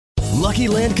Lucky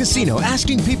Land Casino,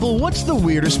 asking people, what's the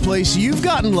weirdest place you've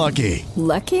gotten lucky?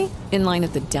 Lucky? In line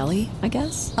at the deli, I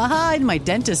guess? Aha, in my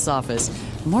dentist's office.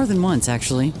 More than once,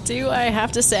 actually. Do I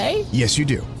have to say? Yes, you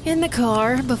do. In the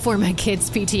car before my kids'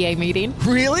 PTA meeting.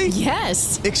 Really?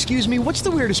 Yes. Excuse me, what's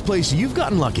the weirdest place you've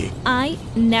gotten lucky? I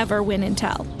never win and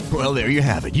tell. Well, there you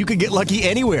have it. You can get lucky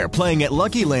anywhere, playing at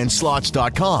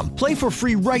LuckyLandSlots.com. Play for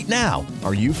free right now.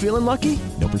 Are you feeling lucky?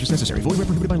 No purchase necessary. Void where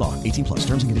prohibited by law. 18 plus.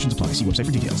 Terms and conditions apply. See website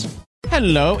for details.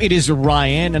 Hello, it is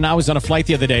Ryan, and I was on a flight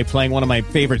the other day playing one of my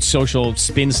favorite social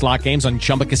spin slot games on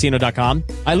ChumbaCasino.com.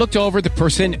 I looked over at the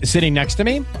person sitting next to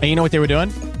me, and you know what they were doing?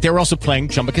 They were also playing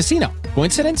Chumba Casino.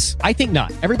 Coincidence? I think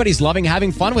not. Everybody's loving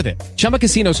having fun with it. Chumba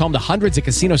Casino is home to hundreds of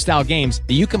casino-style games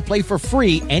that you can play for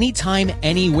free anytime,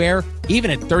 anywhere,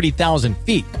 even at 30,000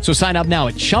 feet. So sign up now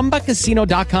at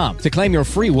ChumbaCasino.com to claim your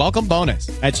free welcome bonus.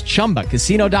 That's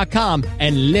ChumbaCasino.com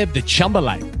and live the Chumba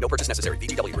life. No purchase necessary.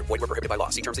 VGW. Void where prohibited by law.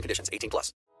 See terms and conditions. 18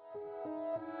 plus.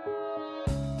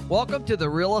 Welcome to the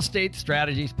Real Estate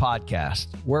Strategies Podcast,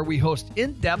 where we host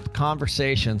in-depth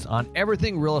conversations on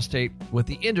everything real estate with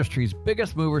the industry's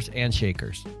biggest movers and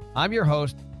shakers. I'm your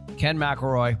host, Ken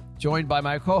McElroy, joined by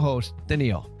my co-host,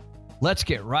 Daniil. Let's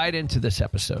get right into this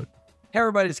episode. Hey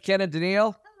everybody, it's Ken and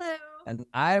Daniil. Hello. And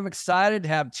I'm excited to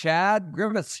have Chad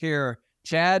Griffiths here.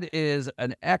 Chad is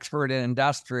an expert in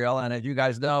industrial, and as you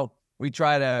guys know, we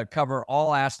try to cover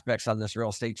all aspects on this real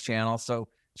estate channel. So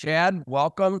Chad,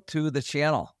 welcome to the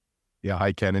channel. Yeah,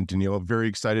 hi, Ken and Daniil. Very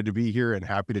excited to be here and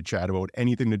happy to chat about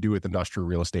anything to do with industrial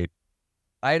real estate.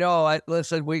 I know.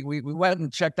 Listen, we went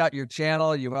and checked out your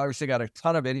channel. You've obviously got a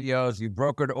ton of videos. You've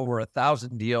brokered over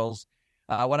 1,000 deals.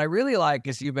 What I really like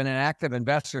is you've been an active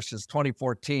investor since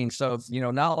 2014. So,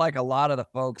 not like a lot of the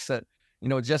folks that,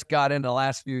 just got in the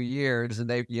last few years and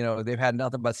they've had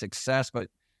nothing but success. But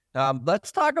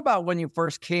let's talk about when you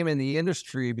first came in the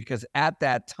industry, because at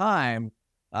that time,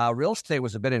 real estate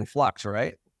was a bit in flux,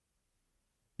 right?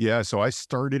 Yeah, so I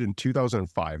started in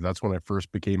 2005. That's when I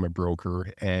first became a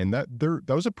broker, and that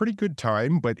was a pretty good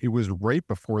time, but it was right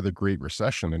before the Great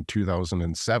Recession in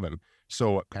 2007.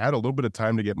 So I had a little bit of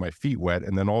time to get my feet wet,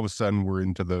 and then all of a sudden we're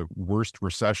into the worst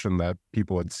recession that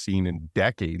people had seen in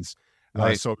decades.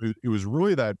 Right. So it was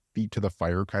really that feet to the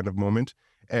fire kind of moment.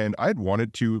 And I'd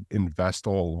wanted to invest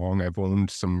all along. I've owned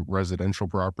some residential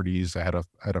properties. I had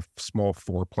a small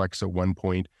fourplex at one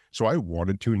point. So I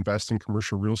wanted to invest in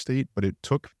commercial real estate, but it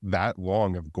took that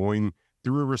long of going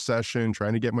through a recession,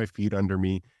 trying to get my feet under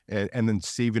me, and then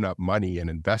saving up money and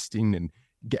investing and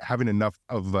having enough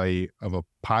of a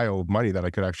pile of money that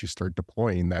I could actually start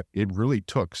deploying, that it really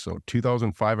took. So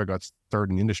 2005, I got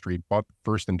started in the industry, bought the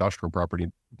first industrial property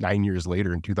 9 years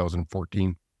later in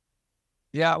 2014.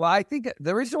 Yeah, well, I think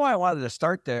the reason why I wanted to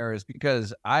start there is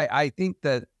because I think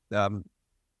that,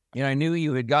 I knew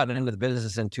you had gotten into the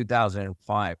business in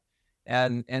 2005.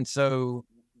 And so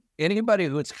anybody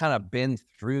who's kind of been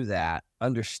through that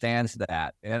understands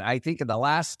that. And I think in the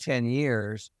last 10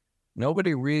 years,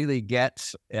 nobody really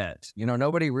gets it.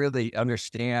 Nobody really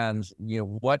understands,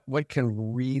 what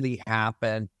can really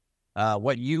happen.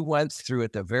 What you went through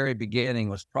at the very beginning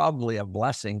was probably a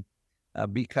blessing.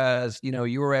 Because,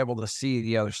 you were able to see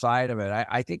the other side of it.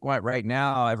 I think right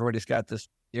now, everybody's got this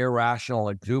irrational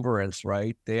exuberance,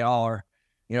 right? They all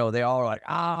are like,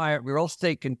 real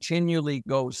estate continually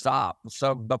goes up.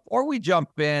 So before we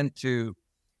jump into,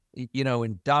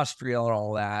 industrial and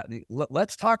all that,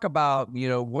 let's talk about,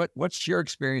 what's your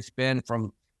experience been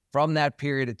from that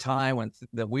period of time when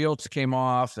the wheels came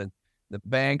off and the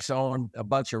banks owned a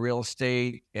bunch of real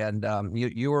estate, and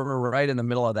you were right in the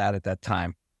middle of that at that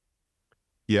time.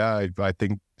 Yeah, I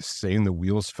think saying the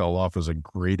wheels fell off was a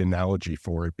great analogy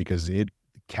for it, because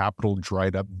capital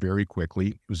dried up very quickly.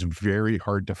 It was very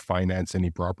hard to finance any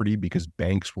property because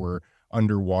banks were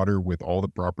underwater with all the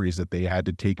properties that they had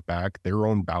to take back. Their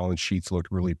own balance sheets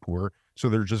looked really poor. So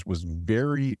there just was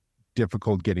very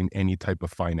difficult getting any type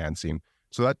of financing.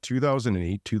 So that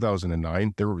 2008,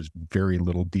 2009, there was very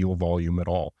little deal volume at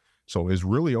all. So it was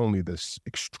really only this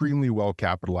extremely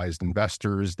well-capitalized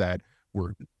investors that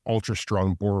were ultra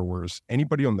strong borrowers.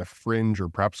 Anybody on the fringe or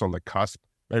perhaps on the cusp,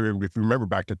 maybe if you remember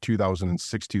back to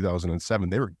 2006, 2007,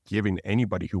 they were giving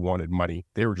anybody who wanted money.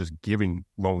 They were just giving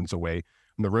loans away.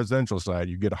 On the residential side,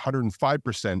 you get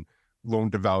 105%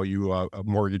 loan to value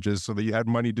mortgages so that you had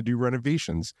money to do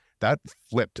renovations. That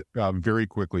flipped very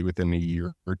quickly within a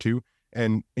year or two.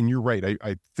 And you're right.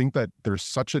 I think that there's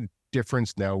such a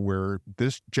difference now where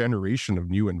this generation of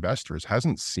new investors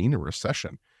hasn't seen a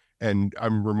recession. And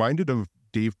I'm reminded of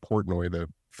Dave Portnoy, the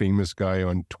famous guy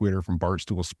on Twitter from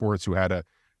Barstool Sports, who had a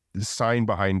sign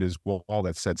behind his wall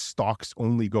that said, "Stocks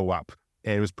only go up."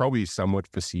 And it was probably somewhat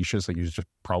facetious. Like he was just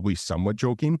probably somewhat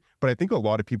joking. But I think a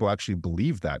lot of people actually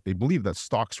believe that. They believe that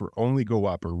stocks would only go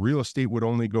up, or real estate would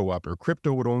only go up, or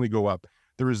crypto would only go up.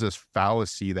 There was this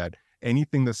fallacy that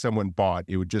anything that someone bought,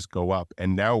 it would just go up.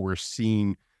 And now we're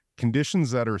seeing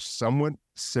conditions that are somewhat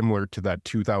similar to that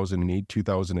 2008,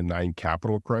 2009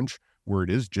 capital crunch, where it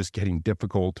is just getting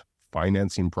difficult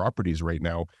financing properties right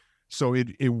now. So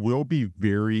it will be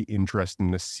very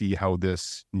interesting to see how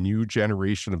this new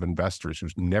generation of investors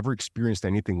who's never experienced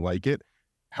anything like it,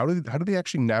 how do they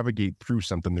actually navigate through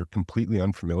something they're completely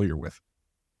unfamiliar with?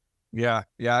 Yeah.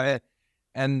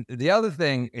 And the other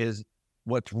thing is,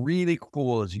 what's really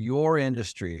cool is your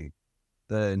industry,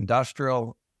 the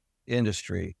industrial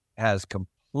industry, has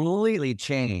completely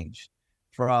changed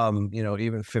from,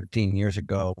 even 15 years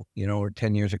ago, or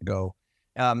 10 years ago.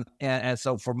 And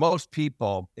so for most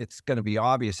people, it's going to be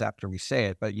obvious after we say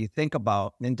it, but you think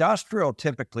about industrial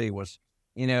typically was,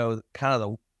 kind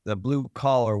of the blue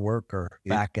collar worker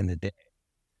back in the day.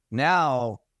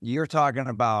 Now you're talking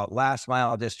about last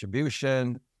mile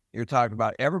distribution. You're talking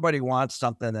about everybody wants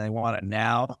something and they want it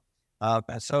now.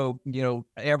 And so,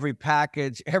 every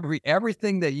package,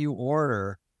 everything that you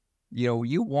order,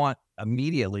 you want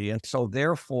immediately. And so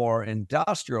therefore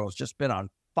industrial has just been on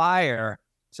fire.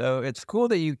 So it's cool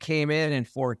that you came in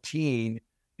 14,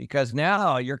 because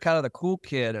now you're kind of the cool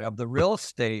kid of the real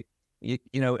estate,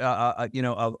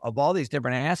 of all these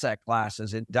different asset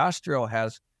classes. Industrial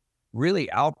has really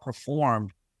outperformed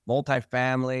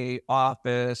multifamily,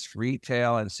 office,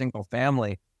 retail, and single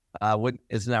family.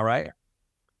 Isn't that right?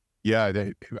 Yeah,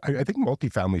 I think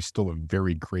multifamily is still a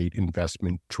very great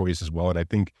investment choice as well. And I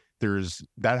think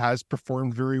that has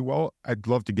performed very well. I'd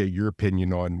love to get your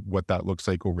opinion on what that looks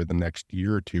like over the next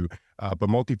year or two. But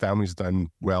multifamily's done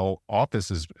well.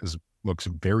 Office looks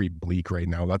very bleak right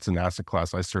now. That's an asset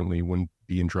class I certainly wouldn't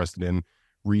be interested in.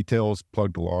 Retail's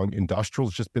plugged along.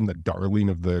 Industrial's just been the darling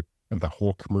of the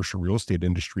whole commercial real estate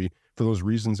industry for those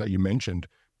reasons that you mentioned.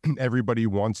 Everybody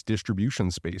wants distribution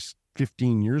space.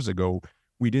 15 years ago,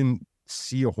 we didn't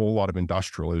see a whole lot of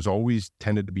industrial. It was always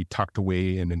tended to be tucked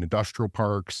away in industrial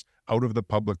parks, out of the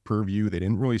public purview. They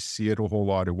didn't really see it a whole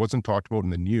lot. It wasn't talked about in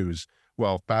the news.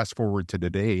 Well, fast forward to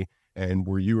today, and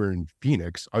where you were in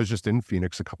Phoenix, I was just in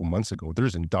Phoenix a couple months ago.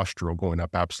 There's industrial going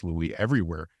up absolutely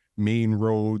everywhere. Main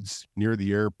roads, near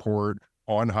the airport,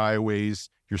 on highways.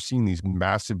 You're seeing these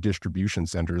massive distribution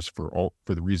centers for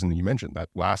the reason that you mentioned, that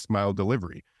last mile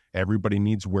delivery. Everybody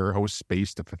needs warehouse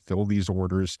space to fulfill these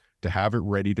orders, to have it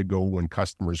ready to go when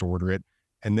customers order it.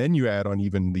 And then you add on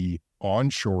even the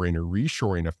onshoring or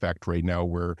reshoring effect right now,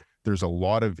 where there's a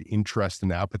lot of interest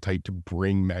and appetite to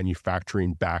bring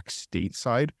manufacturing back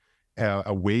stateside,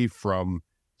 away from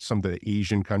some of the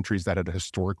Asian countries that had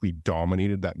historically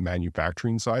dominated that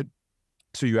manufacturing side.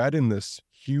 So you add in this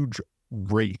huge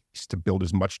race to build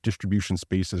as much distribution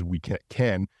space as we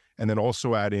can, and then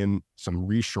also add in some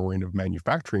reshoring of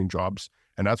manufacturing jobs.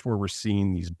 And that's where we're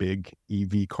seeing these big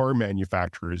EV car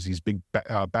manufacturers, these big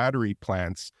battery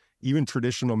plants, even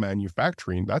traditional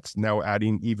manufacturing. That's now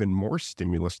adding even more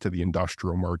stimulus to the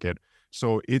industrial market.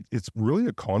 So it's really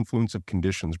a confluence of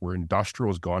conditions where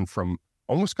industrial has gone from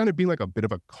almost kind of being like a bit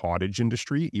of a cottage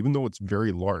industry, even though it's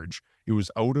very large. It was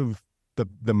out of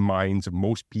the minds of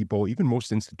most people, even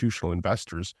most institutional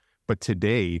investors. But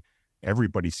today,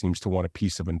 everybody seems to want a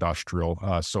piece of industrial.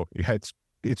 So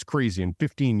it's crazy. In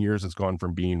 15 years, it's gone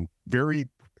from being very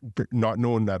not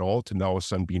known at all to now all of a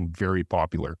sudden being very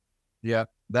popular. Yeah,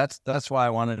 that's why I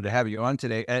wanted to have you on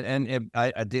today. And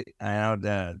I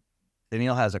know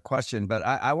Daniil has a question, but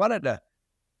I wanted to,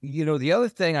 the other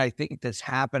thing I think that's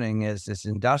happening is this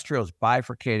industrial is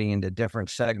bifurcating into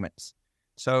different segments.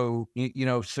 So,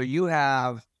 so you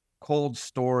have cold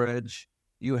storage,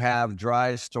 you have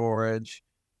dry storage,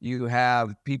 you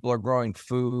have people are growing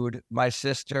food. My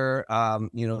sister,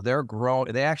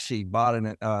 they actually bought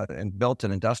and built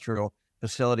an industrial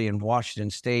facility in Washington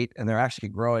State, and they're actually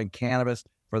growing cannabis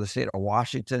for the state of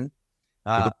Washington.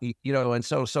 And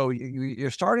so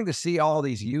you're starting to see all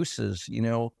these uses,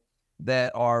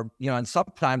 that are, and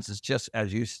sometimes it's just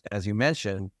as you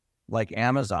mentioned, like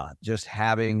Amazon, just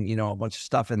having, a bunch of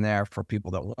stuff in there for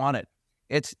people that want it.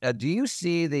 It's, do you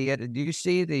see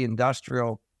the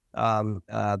industrial,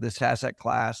 this asset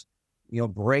class,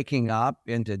 breaking up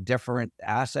into different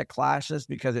asset classes?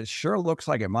 Because it sure looks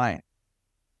like it might.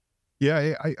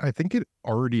 Yeah, I think it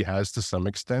already has to some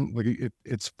extent. Like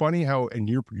it's funny how, and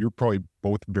you're probably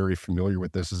both very familiar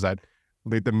with this, is that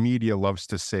like the media loves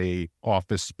to say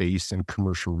office space and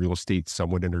commercial real estate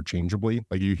somewhat interchangeably.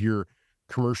 Like you hear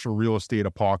commercial real estate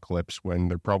apocalypse when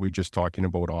they're probably just talking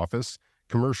about office,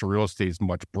 commercial real estate is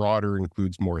much broader,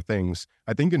 includes more things.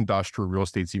 I think industrial real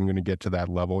estate is even going to get to that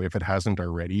level, if it hasn't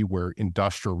already, where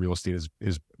industrial real estate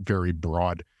is very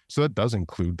broad. So that does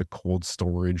include the cold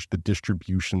storage, the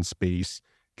distribution space,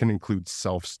 can include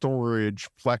self-storage,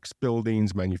 flex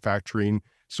buildings, manufacturing.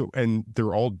 So, and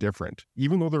they're all different.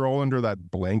 Even though they're all under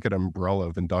that blanket umbrella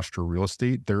of industrial real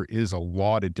estate, there is a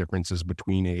lot of differences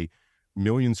between a 1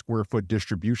 million square foot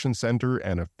distribution center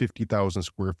and a 50,000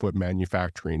 square foot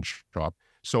manufacturing shop.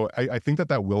 So I think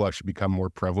that will actually become more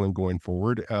prevalent going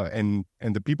forward. And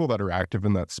the people that are active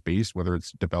in that space, whether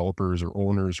it's developers or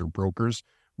owners or brokers,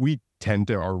 we tend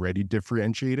to already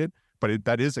differentiate it. But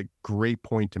that is a great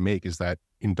point to make, is that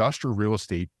industrial real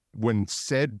estate, when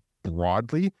said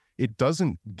broadly, it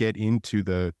doesn't get into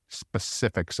the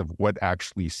specifics of what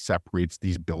actually separates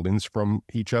these buildings from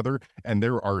each other. And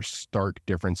there are stark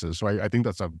differences. So I think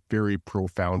that's a very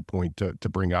profound point to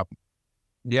bring up.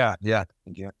 Yeah. Yeah.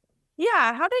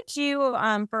 How did you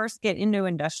first get into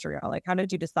industrial? Like, how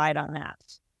did you decide on that?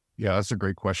 Yeah, that's a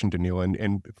great question, Danielle.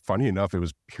 And funny enough, it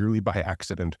was purely by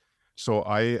accident. So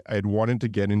I had wanted to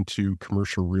get into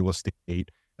commercial real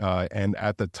estate. And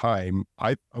at the time,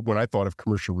 when I thought of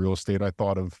commercial real estate, I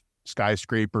thought of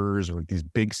skyscrapers or these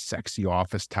big, sexy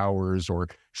office towers or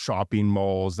shopping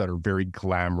malls that are very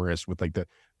glamorous with like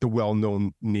the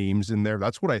well-known names in there.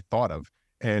 That's what I thought of.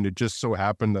 And it just so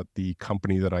happened that the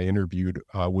company that I interviewed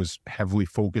was heavily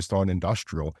focused on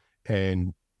industrial.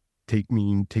 And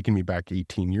taking me back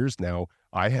 18 years now,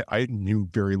 I knew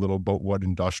very little about what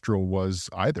industrial was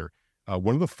either.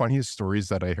 One of the funniest stories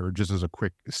that I heard, just as a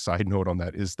quick side note on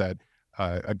that, is that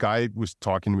a guy was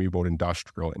talking to me about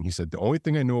industrial, and he said, the only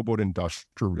thing I know about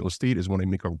industrial real estate is when I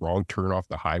make a wrong turn off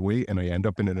the highway and I end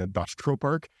up in an industrial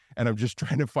park and I'm just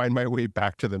trying to find my way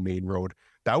back to the main road.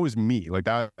 That was me. Like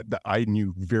that I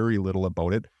knew very little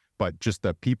about it, but just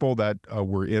the people that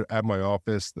were at my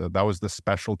office, that was the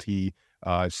specialty.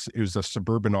 It was a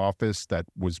suburban office that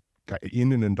was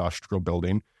in an industrial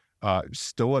building,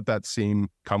 still at that same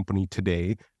company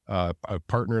today, a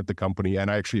partner at the company, and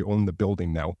I actually own the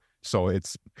building now. So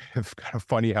it's kind of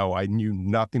funny how I knew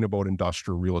nothing about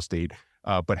industrial real estate,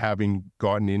 but having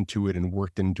gotten into it and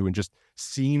worked into it and just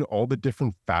seeing all the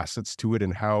different facets to it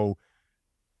and how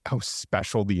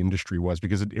special the industry was,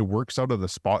 because it works out of the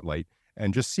spotlight,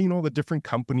 and just seeing all the different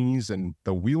companies and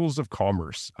the wheels of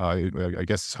commerce, I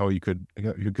guess is how you could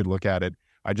look at it.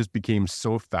 I just became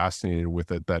so fascinated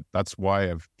with it that's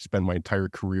why I've spent my entire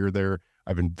career there.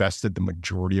 I've invested the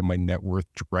majority of my net worth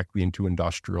directly into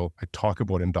industrial. I talk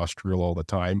about industrial all the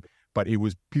time, but it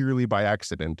was purely by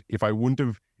accident. If I wouldn't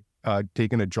have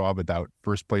taken a job at that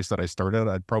first place that I started,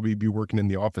 I'd probably be working in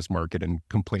the office market and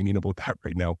complaining about that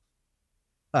right now.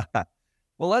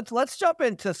 Well, let's jump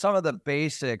into some of the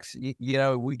basics. You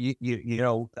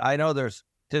know, I know there's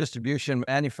distribution,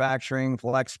 manufacturing,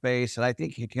 flex space, and I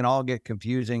think it can all get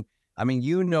confusing. I mean,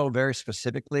 you know very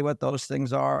specifically what those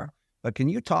things are, but can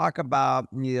you talk about,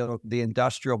 the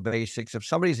industrial basics? If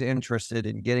somebody's interested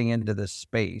in getting into this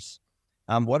space,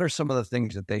 what are some of the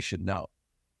things that they should know?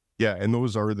 Yeah, and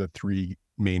those are the three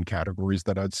main categories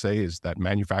that I'd say, is that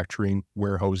manufacturing,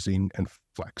 warehousing, and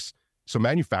flex. So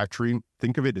manufacturing,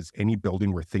 think of it as any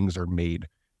building where things are made.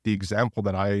 The example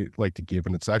that I like to give,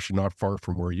 and it's actually not far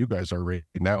from where you guys are right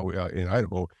now in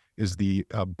Idaho, is the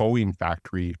Boeing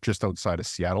factory just outside of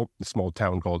Seattle, a small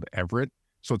town called Everett.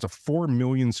 So it's a 4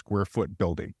 million square foot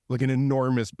building, like an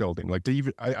enormous building. Like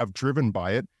I've driven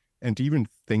by it, and to even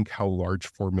think how large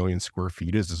 4 million square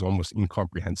feet is almost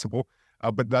incomprehensible.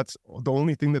 But that's the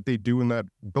only thing that they do in that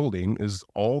building, is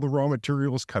all the raw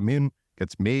materials come in,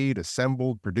 gets made,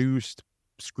 assembled, produced,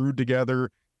 screwed together.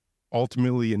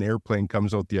 Ultimately, an airplane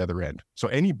comes out the other end. So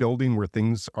any building where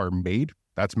things are made,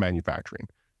 that's manufacturing.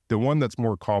 The one that's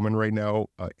more common right now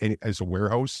is a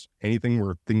warehouse, anything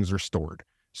where things are stored.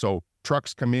 So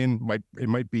trucks come in, it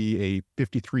might be a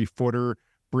 53-footer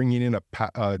bringing in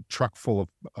a truck full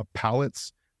of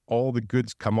pallets. All the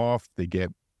goods come off, they get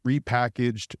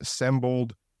repackaged,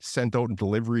 assembled, sent out in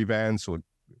delivery vans. So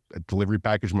a delivery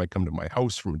package might come to my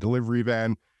house from a delivery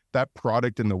van. That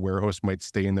product in the warehouse might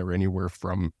stay in there anywhere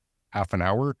from half an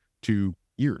hour to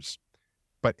years.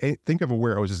 But think of a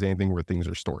warehouse as anything where things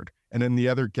are stored. And then the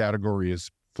other category is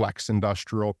flex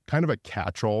industrial, kind of a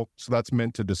catch-all. So that's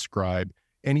meant to describe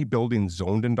any building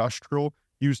zoned industrial,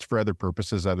 used for other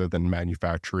purposes other than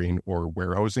manufacturing or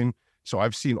warehousing. So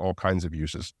I've seen all kinds of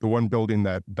uses. The one building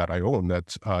that I own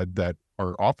that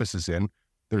our office is in,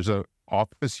 there's a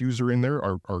office user in there,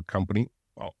 our company.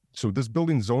 So this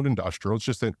building's zoned industrial. It's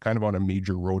just kind of on a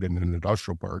major road in an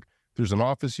industrial park. There's an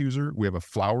office user. We have a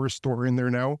flower store in there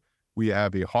now. We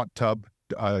have a hot tub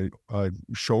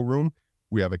showroom.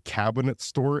 we have a cabinet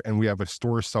store, and we have a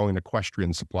store selling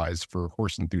equestrian supplies for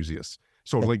horse enthusiasts.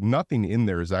 So like nothing in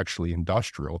there is actually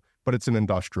industrial, but it's an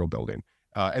industrial building.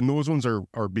 And those ones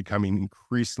are becoming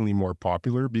increasingly more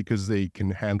popular because they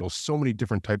can handle so many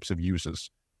different types of uses.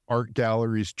 Art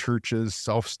galleries, churches,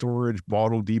 self-storage,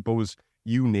 bottle depots,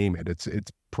 you name it.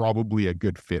 It's probably a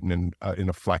good fit in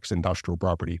a flex industrial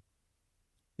property.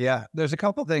 Yeah, there's a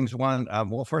couple things. One,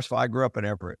 well, first of all, I grew up in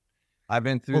Everett. I've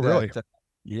been through that. Really?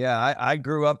 Yeah, I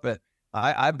grew up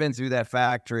I've been through that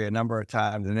factory a number of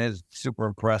times, and it is super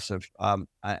impressive.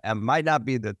 It might not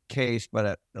be the case, but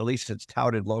at least it's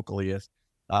touted locally as.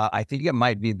 I think it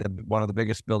might be one of the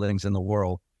biggest buildings in the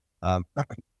world.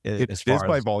 It is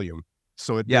by volume.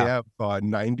 So they have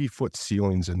 90-foot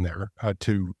ceilings in there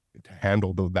to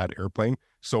handle that airplane.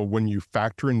 So when you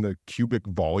factor in the cubic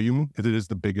volume, it is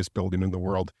the biggest building in the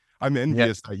world. I'm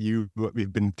envious that you've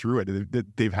been through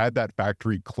it. They've had that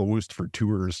factory closed for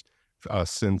tours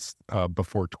since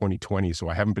before 2020. So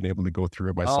I haven't been able to go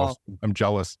through it myself. Oh. I'm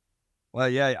jealous. Well,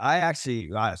 yeah,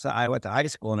 I went to high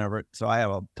school in Everett, so I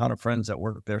have a ton of friends that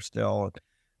work there still.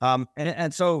 So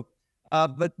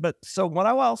what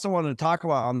I also wanted to talk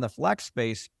about on the flex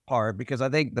space part, because I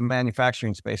think the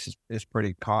manufacturing space is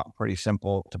pretty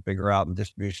simple to figure out, and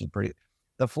distribution is pretty.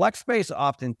 The flex space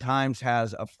oftentimes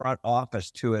has a front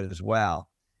office to it as well.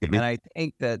 Mm-hmm. And I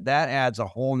think that adds a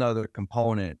whole nother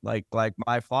component. Like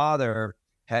my father,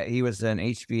 he was an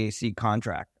HVAC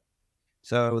contractor.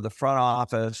 So the front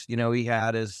office, he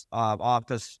had his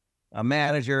office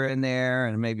manager in there,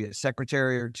 and maybe a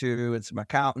secretary or two, and some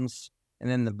accountants. And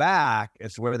in the back,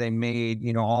 it's where they made,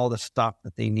 all the stuff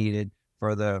that they needed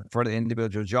for the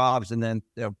individual jobs. And then,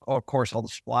 of course, all the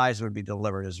supplies would be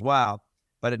delivered as well.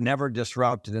 But it never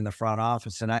disrupted in the front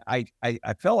office. And I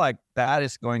feel like that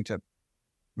is going to,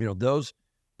 those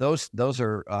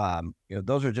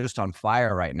are just on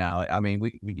fire right now. I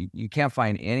mean, you can't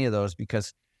find any of those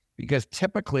because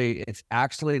typically it's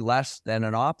actually less than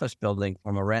an office building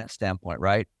from a rent standpoint,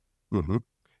 right? Mm-hmm.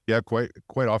 Yeah, quite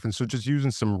often. So just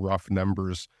using some rough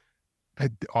numbers,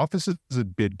 office is a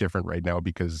bit different right now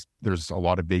because there's a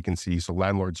lot of vacancy. So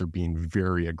landlords are being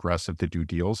very aggressive to do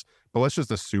deals. But let's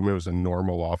just assume it was a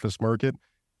normal office market.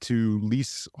 To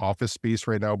lease office space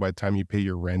right now, by the time you pay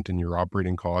your rent and your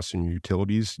operating costs and your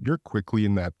utilities, you're quickly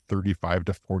in that $35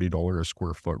 to $40 a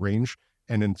square foot range.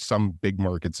 And in some big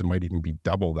markets, it might even be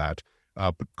double that.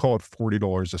 But call it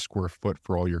 $40 a square foot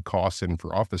for all your costs and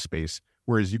for office space.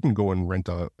 Whereas you can go and rent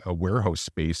a warehouse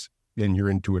space and you're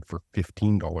into it for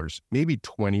 $15, maybe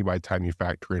 $20 by the time you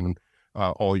factor in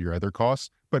all your other costs.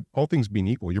 But all things being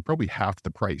equal, you're probably half the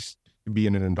price to be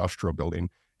in an industrial building.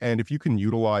 And if you can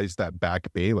utilize that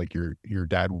back bay, like your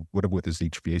dad would have with his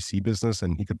HVAC business,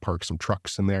 and he could park some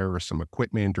trucks in there or some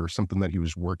equipment or something that he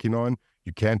was working on,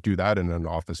 you can't do that in an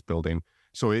office building.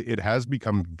 So it has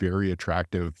become very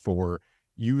attractive for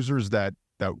users that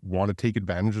want to take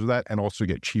advantage of that and also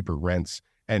get cheaper rents.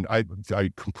 And I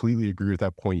completely agree with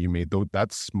that point you made, though.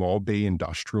 That small bay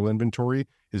industrial inventory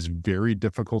is very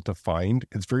difficult to find.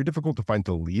 It's very difficult to find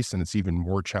to lease, and it's even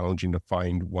more challenging to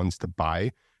find ones to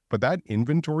buy. But that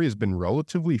inventory has been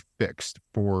relatively fixed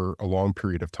for a long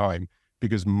period of time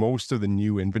because most of the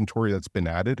new inventory that's been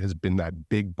added has been that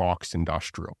big box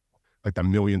industrial, like the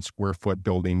 1 million square foot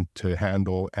building to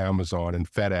handle Amazon and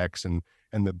FedEx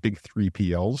and the big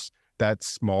 3PLs. That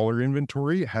smaller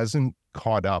inventory hasn't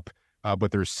caught up,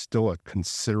 but there's still a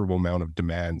considerable amount of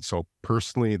demand. So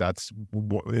personally, that's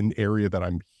an area that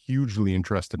I'm hugely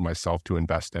interested myself to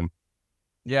invest in.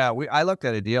 Yeah, I looked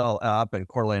at a deal up in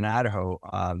Coeur d'Alene, Idaho,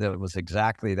 that was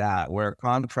exactly that, where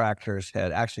contractors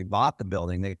had actually bought the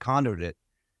building, they condoed it,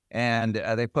 and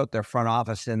they put their front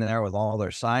office in there with all their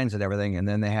signs and everything, and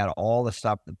then they had all the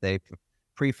stuff that they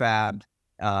prefabbed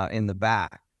in the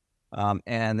back,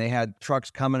 and they had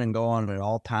trucks coming and going at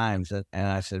all times. And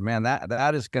I said, man,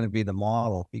 that is going to be the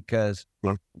model because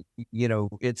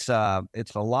it's a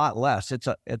lot less. It's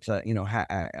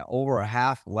over a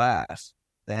half less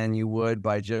than you would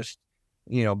by just,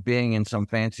 being in some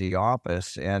fancy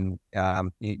office. And,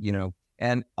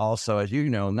 and also, as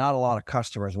not a lot of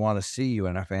customers want to see you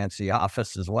in a fancy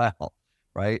office as well,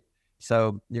 right?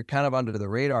 So you're kind of under the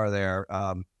radar there.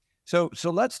 So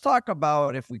let's talk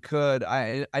about, if we could,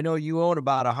 I know you own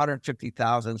about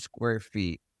 150,000 square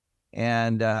feet.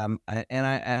 And I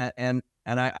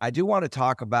do want to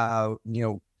talk about,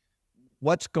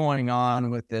 what's going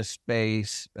on with this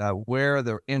space, where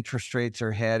the interest rates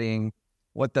are heading,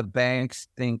 what the banks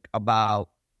think about,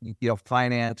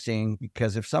 financing,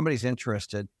 because if somebody's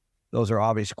interested, those are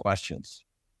obvious questions.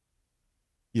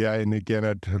 Yeah, and again,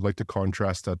 I'd like to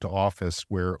contrast that to office,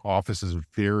 where office is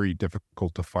very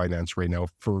difficult to finance right now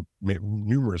for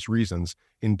numerous reasons.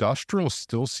 Industrial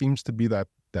still seems to be that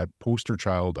poster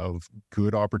child of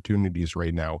good opportunities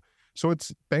right now. So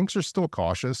banks are still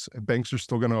cautious. Banks are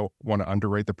still going to want to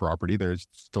underwrite the property. They're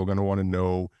still going to want to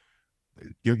know.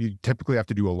 You typically have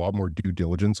to do a lot more due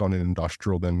diligence on an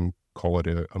industrial than call it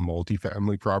a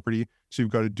multifamily property. So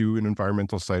you've got to do an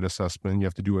environmental site assessment. You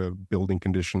have to do a building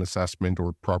condition assessment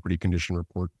or property condition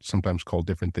report, sometimes called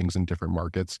different things in different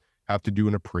markets. Have to do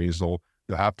an appraisal.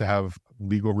 You'll have to have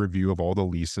legal review of all the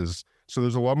leases. So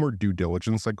there's a lot more due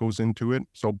diligence that goes into it.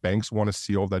 So banks want to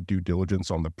see all that due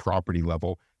diligence on the property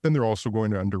level. Then they're also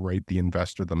going to underwrite the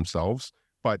investor themselves.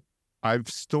 But I've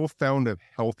still found a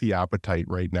healthy appetite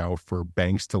right now for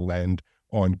banks to lend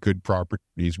on good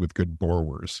properties with good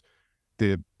borrowers.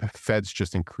 The Fed's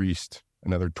just increased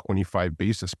another 25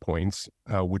 basis points,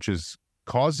 which is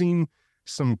causing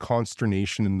some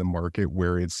consternation in the market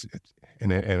where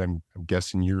and I'm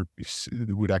guessing you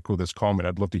would echo this comment.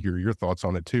 I'd love to hear your thoughts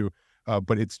on it too.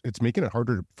 But it's making it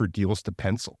harder for deals to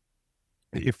pencil,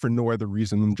 if for no other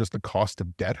reason than just the cost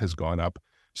of debt has gone up.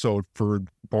 So for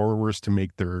borrowers to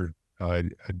make their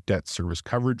debt service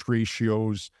coverage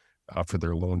ratios, for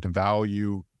their loan to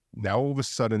value, now all of a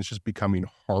sudden it's just becoming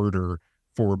harder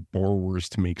for borrowers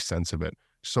to make sense of it.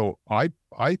 So I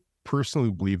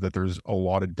personally believe that there's a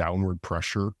lot of downward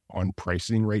pressure on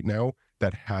pricing right now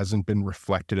that hasn't been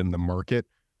reflected in the market,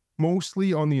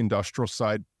 mostly on the industrial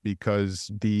side because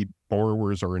the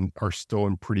borrowers are still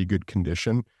in pretty good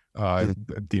condition.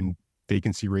 The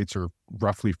vacancy rates are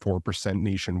roughly 4%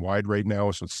 nationwide right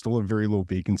now, so it's still a very low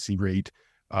vacancy rate,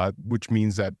 which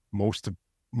means that most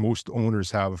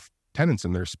owners have tenants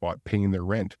in their spot paying their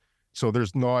rent. So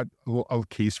there's not a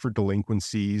case for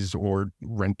delinquencies or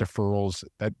rent deferrals.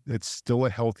 That it's still a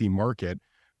healthy market,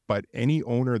 but any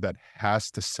owner that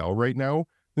has to sell right now,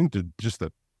 I think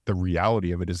the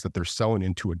reality of it is that they're selling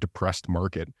into a depressed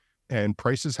market and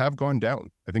prices have gone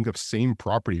down. I think the same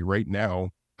property right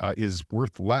now is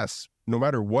worth less, no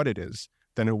matter what it is,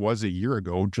 than it was a year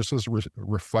ago, just as a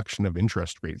reflection of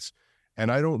interest rates.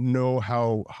 And I don't know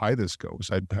how high this goes.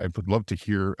 I would love to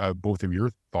hear both of your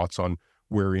thoughts on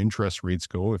where interest rates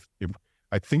go. If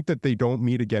I think that they don't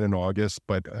meet again in August,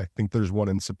 but I think there's one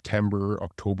in September,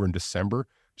 October, and December.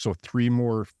 So 3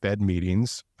 more Fed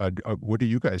meetings. What do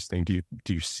you guys think? Do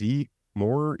you see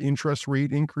more interest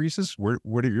rate increases?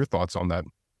 What are your thoughts on that?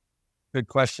 Good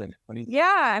question.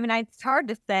 Yeah, I mean, it's hard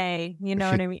to say. You know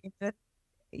what I mean?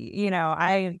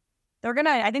 I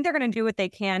think they're gonna do what they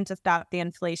can to stop the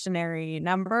inflationary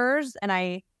numbers, and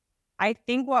I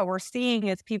think what we're seeing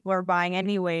is people are buying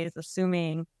anyways,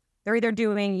 assuming they're either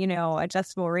doing,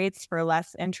 adjustable rates for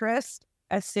less interest,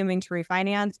 assuming to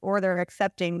refinance, or they're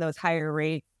accepting those higher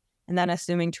rates and then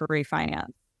assuming to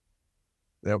refinance.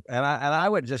 And I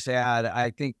would just add,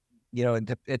 I think,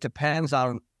 it depends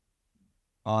on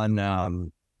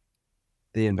the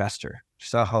investor.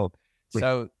 So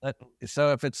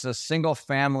if it's a single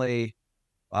family,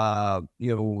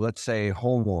 let's say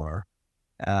homeowner,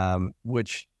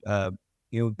 which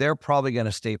they're probably going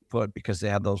to stay put because they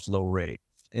have those low rates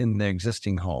in the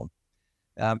existing home.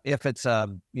 If it's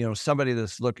somebody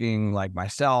that's looking like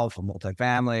myself, a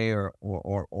multifamily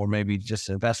or maybe just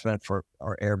investment or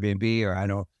Airbnb, or I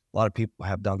know a lot of people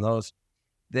have done those,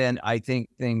 then I think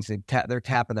they're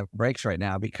tapping the brakes right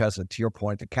now because to your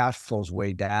point, the cash flow is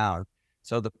way down.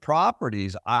 So the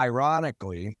properties,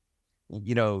 ironically,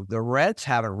 the rents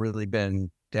haven't really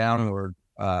been downward,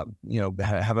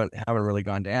 haven't really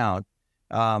gone down.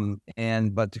 But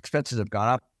the expenses have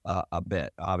gone up a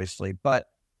bit, obviously. But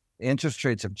interest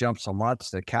rates have jumped so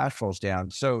much that cash flow's down.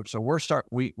 So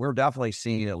we're definitely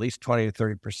seeing at least 20 to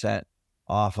 30%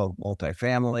 off of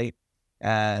multifamily,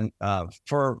 and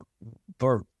for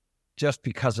just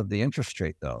because of the interest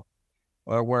rate though.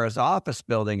 Whereas office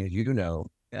building, as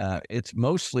it's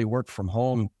mostly work from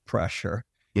home pressure,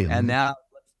 and now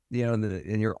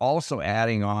and you're also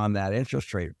adding on that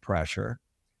interest rate pressure.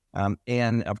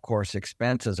 And of course,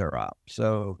 expenses are up.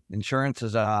 So insurance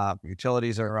is up,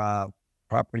 utilities are up,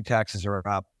 property taxes are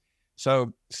up.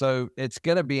 So it's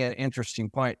going to be an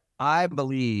interesting point. I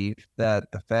believe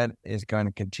that the Fed is going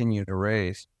to continue to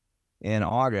raise in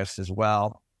August as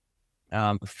well,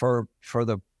 for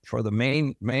the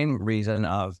main reason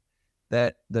of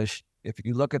that if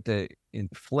you look at the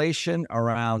inflation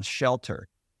around shelter,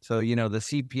 so the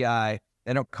CPI,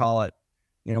 they don't call it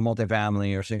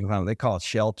multifamily or single family, they call it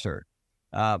shelter.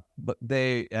 But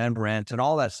and rent and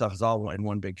all that stuff is all in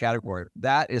one big category.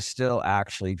 That is still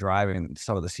actually driving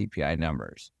some of the CPI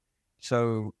numbers.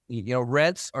 So,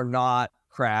 rents are not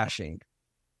crashing.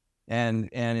 And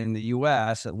in the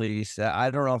U.S., at least, I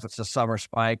don't know if it's a summer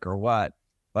spike or what,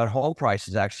 but home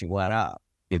prices actually went up.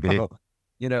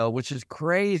 Which is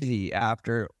crazy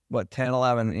after 10,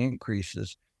 11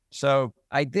 increases. So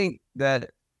I think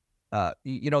that,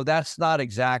 that's not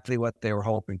exactly what they were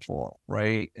hoping for.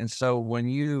 Right. And so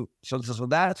so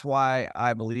that's why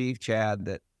I believe, Chad,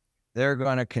 that they're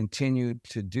going to continue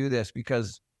to do this,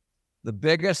 because the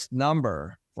biggest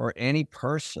number for any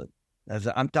person,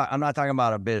 I'm not talking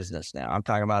about a business now, I'm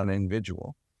talking about an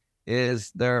individual,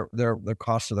 is their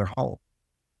cost of their home.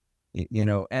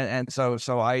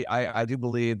 So I do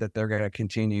believe that they're going to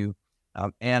continue,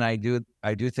 and I do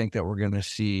think that we're going to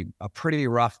see a pretty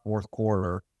rough fourth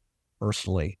quarter,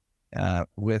 personally,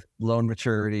 with loan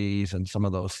maturities and some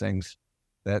of those things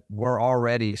that we're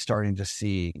already starting to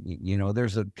see.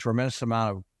 There's a tremendous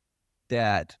amount of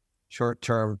debt,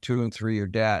 short-term 2 and 3 year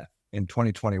debt in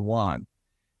 2021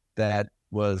 that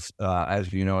was,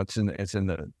 as you know, it's in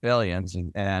the billions,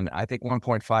 and I think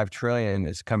 1.5 trillion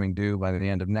is coming due by the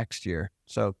end of next year.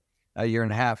 So a year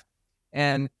and a half,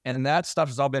 and that stuff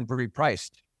has all been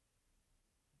repriced.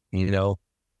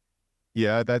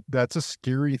 Yeah, that's a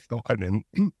scary thought, and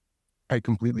I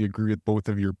completely agree with both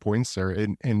of your points there.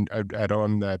 And I'd add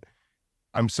on that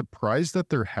I'm surprised that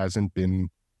there hasn't been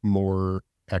more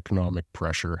economic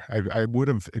pressure. I would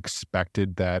have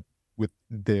expected that with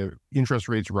the interest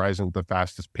rates rising at the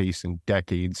fastest pace in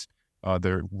decades,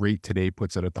 the rate today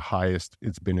puts it at the highest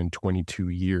it's been in 22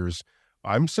 years.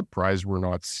 I'm surprised we're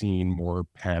not seeing more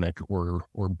panic or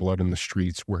blood in the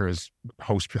streets, whereas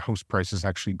house prices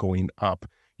actually going up.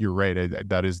 You're right.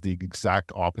 That is the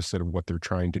exact opposite of what they're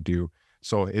trying to do.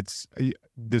 So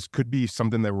this could be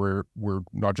something that we're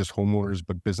not just homeowners,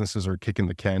 but businesses are kicking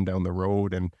the can down the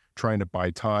road and trying to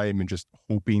buy time and just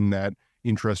hoping that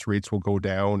interest rates will go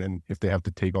down. And if they have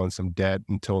to take on some debt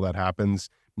until that happens,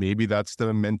 maybe that's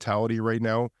the mentality right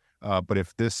now. But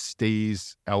if this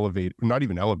stays elevated, not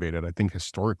even elevated, I think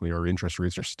historically our interest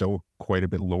rates are still quite a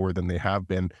bit lower than they have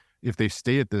been. If they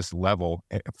stay at this level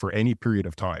for any period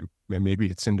of time, and maybe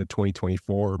it's into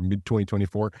 2024 or mid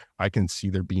 2024, I can see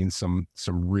there being some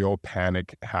real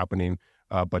panic happening.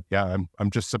 But yeah, I'm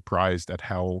just surprised at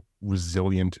how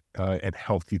resilient and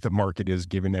healthy the market is,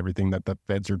 given everything that the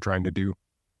Feds are trying to do.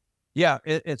 Yeah,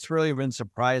 it's really been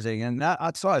surprising, and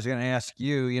that's what I was going to ask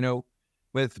you.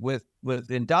 With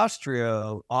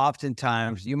industrial,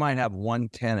 oftentimes you might have one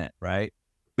tenant, right?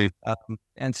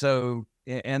 And so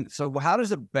how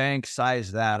does a bank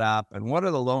size that up, and what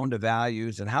are the loan to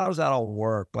values, and how does that all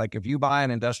work? Like if you buy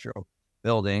an industrial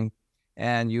building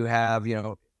and you have,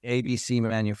 ABC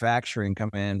Manufacturing come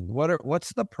in,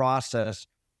 what's the process?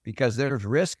 Because there's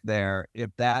risk there. If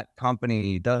that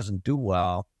company doesn't do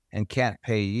well and can't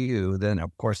pay you, then of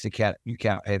course you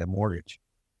can't pay the mortgage.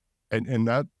 And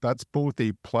that's both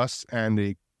a plus and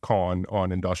a con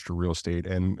on industrial real estate.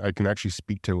 And I can actually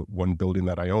speak to one building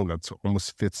that I own that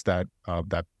almost fits that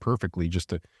perfectly, just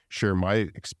to share my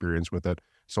experience with it.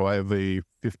 So I have a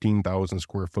 15,000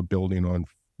 square foot building on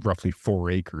roughly 4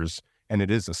 acres, and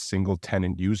it is a single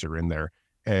tenant user in there.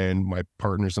 And my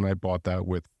partners and I bought that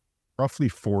with roughly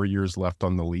 4 years left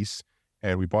on the lease.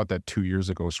 And we bought that 2 years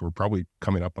ago. So we're probably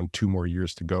coming up on 2 more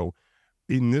years to go.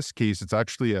 In this case, it's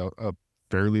actually a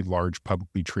fairly large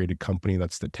publicly traded company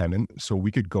that's the tenant. So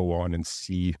we could go on and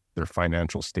see their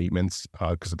financial statements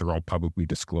because they're all publicly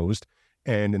disclosed.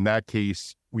 And in that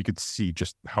case, we could see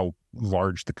just how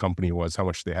large the company was, how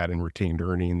much they had in retained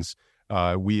earnings.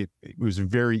 It was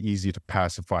very easy to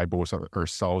pacify both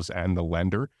ourselves and the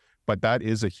lender. But that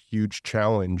is a huge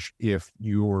challenge if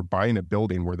you're buying a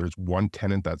building where there's one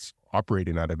tenant that's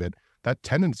operating out of it. That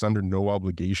tenant's under no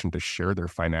obligation to share their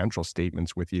financial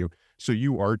statements with you. So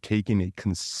you are taking a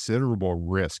considerable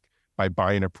risk by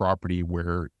buying a property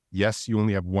where, yes, you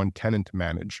only have one tenant to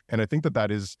manage. And I think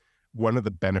that is one of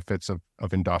the benefits of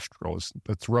industrials.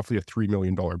 That's roughly a $3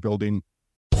 million building.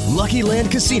 Lucky Land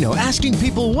Casino, asking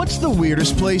people, what's the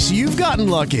weirdest place you've gotten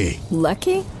lucky?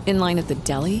 Lucky? In line at the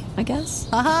deli, I guess?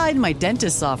 Aha, in my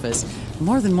dentist's office.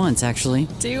 More than once, actually.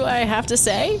 Do I have to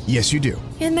say? Yes, you do.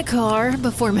 In the car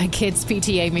before my kids'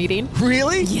 PTA meeting.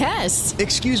 Really? Yes.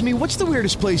 Excuse me, what's the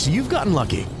weirdest place you've gotten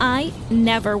lucky? I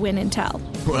never win and tell.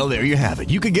 Well, there you have it.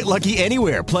 You can get lucky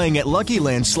anywhere, playing at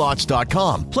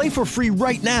LuckyLandSlots.com. Play for free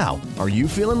right now. Are you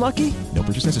feeling lucky? No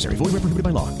purchase necessary. Void where prohibited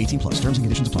by law. 18+. Terms and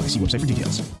conditions apply. See website for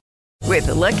details. With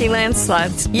the Lucky Land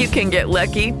Slots, you can get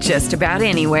lucky just about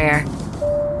anywhere.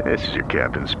 This is your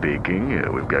captain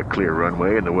speaking. We've got clear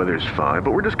runway and the weather's fine,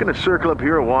 but we're just going to circle up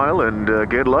here a while and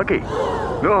get lucky.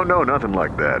 No, nothing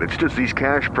like that. It's just these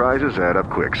cash prizes add up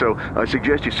quick. So I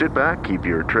suggest you sit back, keep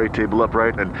your tray table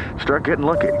upright, and start getting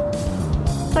lucky.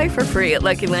 Play for free at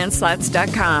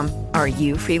LuckyLandSlots.com. Are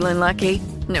you feeling lucky?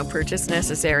 No purchase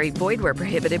necessary. Void where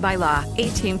prohibited by law.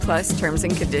 18 plus terms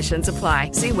and conditions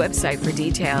apply. See website for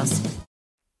details.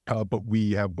 But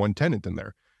we have one tenant in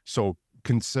there. So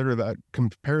compare that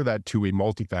to a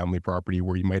multifamily property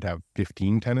where you might have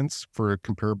 15 tenants for a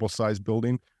comparable size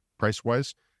building,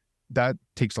 price-wise. That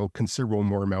takes a considerable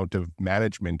more amount of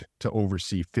management to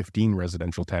oversee 15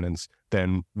 residential tenants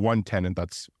than one tenant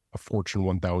that's a Fortune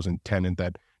 1000 tenant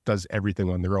that does everything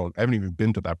on their own. I haven't even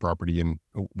been to that property in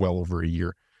well over a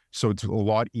year. So it's a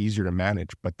lot easier to manage.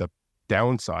 But the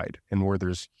downside, and where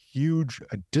there's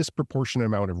a disproportionate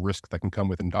amount of risk that can come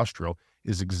with industrial,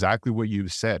 is exactly what you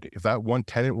said. If that one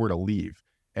tenant were to leave,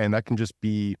 and that can just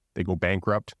be they go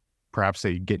bankrupt, perhaps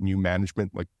they get new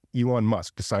management, like Elon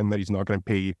Musk deciding that he's not going to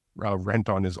pay rent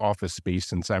on his office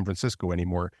space in San Francisco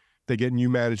anymore. They get new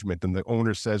management and the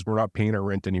owner says, we're not paying our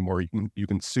rent anymore. You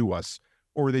can sue us.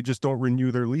 Or they just don't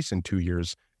renew their lease in 2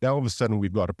 years. Now all of a sudden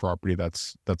we've got a property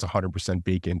that's 100%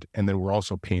 vacant, and then we're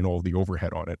also paying all the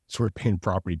overhead on it. So we're paying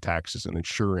property taxes and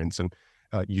insurance and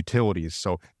utilities.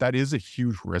 So that is a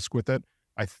huge risk with it.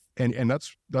 And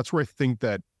that's where I think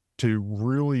that to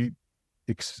really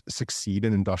succeed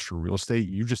in industrial real estate,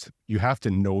 you have to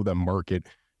know the market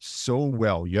so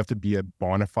well. You have to be a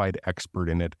bona fide expert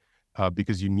in it.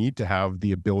 Because you need to have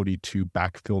the ability to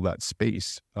backfill that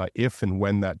space if and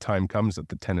when that time comes that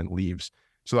the tenant leaves.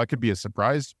 So that could be a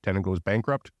surprise, tenant goes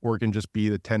bankrupt, or it can just be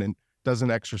the tenant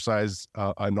doesn't exercise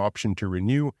an option to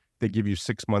renew. They give you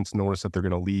 6 months notice that they're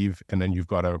going to leave, and then you've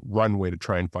got a runway to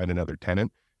try and find another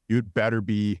tenant. You'd better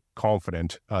be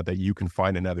confident that you can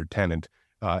find another tenant.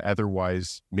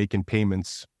 Otherwise, making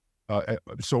payments.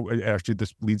 So actually,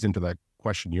 this leads into that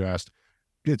question you asked.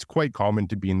 It's quite common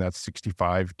to be in that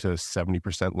 65 to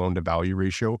 70% loan to value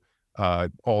ratio,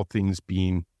 all things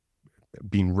being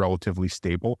relatively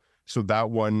stable. So that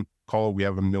one, we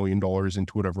have $1 million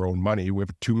into it of our own money. We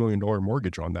have a $2 million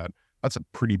mortgage on that. That's a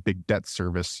pretty big debt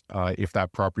service if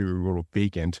that property were to go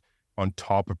vacant, on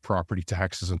top of property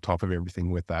taxes, on top of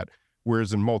everything with that.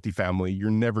 Whereas in multifamily,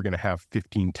 you're never going to have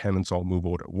 15 tenants all move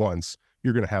out at once.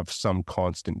 You're going to have some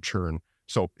constant churn.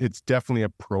 So it's definitely a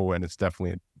pro, and it's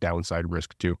definitely a downside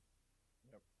risk too.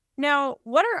 Now,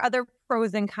 what are other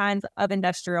pros and cons of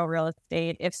industrial real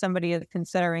estate if somebody is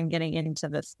considering getting into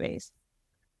this space?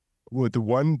 Well, the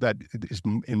one that is,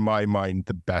 in my mind,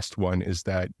 the best one is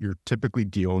that you're typically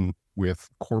dealing with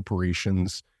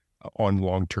corporations on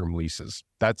long-term leases.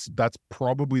 That's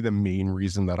probably the main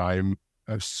reason that I'm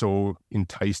so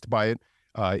enticed by it,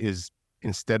 is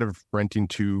instead of renting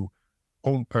to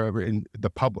in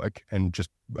the public and just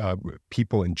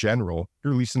people in general,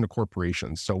 you're leasing to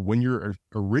corporations. So when you're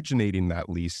originating that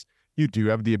lease, you do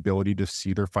have the ability to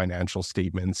see their financial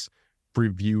statements,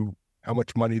 review how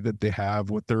much money that they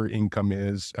have, what their income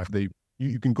is.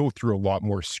 You can go through a lot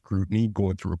more scrutiny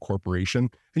going through a corporation,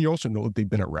 and you also know that they've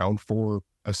been around for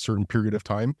a certain period of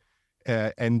time,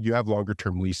 and you have longer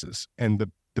term leases. And the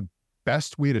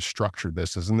best way to structure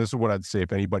this is, and this is what I'd say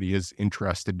if anybody is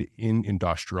interested in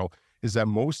industrial, is that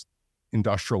most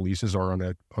industrial leases are on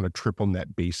a triple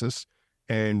net basis.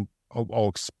 And I'll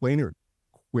explain it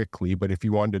quickly, but if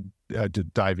you wanted to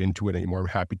dive into it anymore, I'm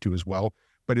happy to as well.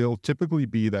 But it'll typically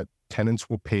be that tenants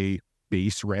will pay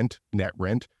base rent, net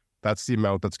rent. That's the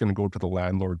amount that's going to go to the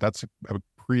landlord. That's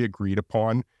pre-agreed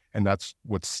upon, and that's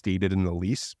what's stated in the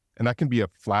lease. And that can be a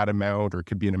flat amount, or it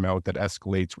could be an amount that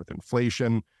escalates with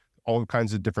inflation, all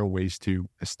kinds of different ways to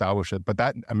establish it. But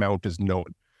that amount is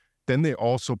known. Then they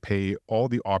also pay all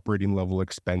the operating level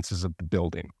expenses of the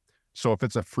building. So if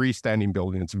it's a freestanding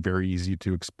building, it's very easy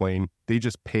to explain. They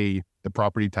just pay the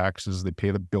property taxes, they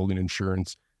pay the building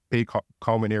insurance, pay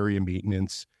common area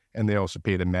maintenance, and they also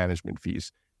pay the management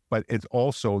fees. But it's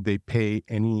also, they pay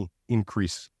any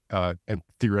increase and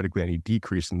theoretically any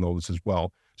decrease in those as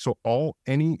well. So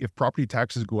if property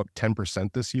taxes go up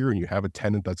 10% this year and you have a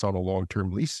tenant that's on a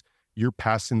long-term lease, you're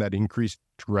passing that increase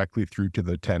directly through to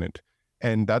the tenant.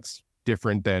 And that's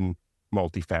different than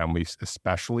multifamilies,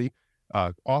 especially.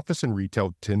 Office and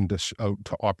retail tend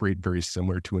to operate very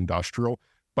similar to industrial.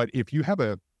 But if you have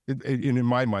in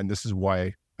my mind, this is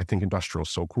why I think industrial is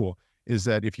so cool, is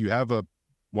that if you have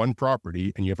one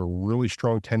property and you have a really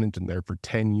strong tenant in there for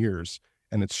 10 years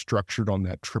and it's structured on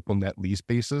that triple net lease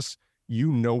basis,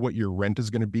 you know what your rent is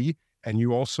going to be. And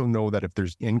you also know that if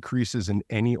there's increases in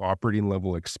any operating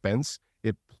level expense,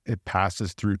 it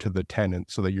passes through to the tenant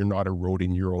so that you're not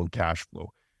eroding your own cash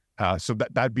flow. So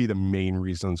that'd be the main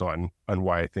reasons on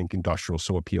why I think industrial is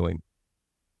so appealing.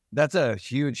 That's a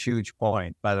huge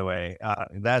point, by the way.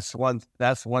 That's one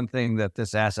thing that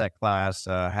this asset class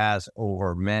has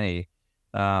over many.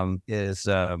 is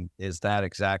that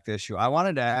exact issue. I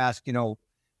wanted to ask,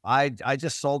 I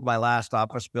just sold my last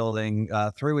office building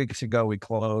 3 weeks ago. We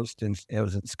closed, and it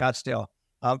was in Scottsdale.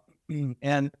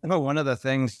 And one of the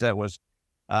things that was,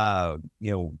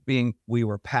 we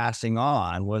were passing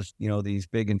on was, these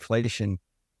big inflation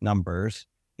numbers.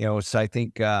 So I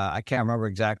think I can't remember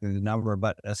exactly the number,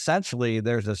 but essentially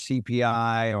there's a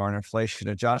CPI or an inflation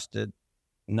adjusted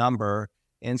number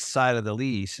inside of the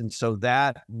lease, and so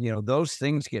that those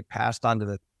things get passed on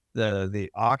to the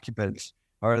occupants,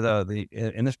 or the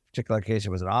in this particular case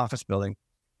it was an office building,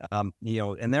 and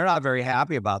they're not very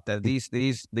happy about that.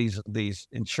 These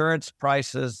insurance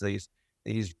prices,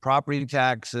 these property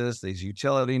taxes, these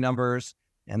utility numbers,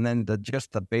 and then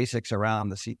just the basics around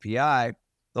the CPI.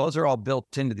 Those are all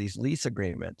built into these lease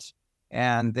agreements,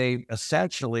 and they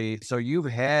essentially, so you've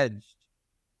hedged,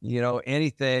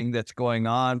 anything that's going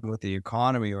on with the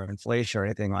economy or inflation or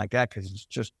anything like that, because it's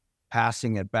just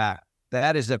passing it back.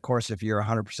 That is, of course, if you're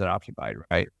 100% occupied,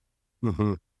 right?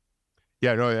 Mm-hmm.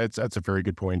 Yeah, no, that's a very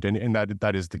good point, and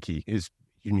that is the key. Is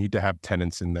you need to have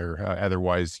tenants in there,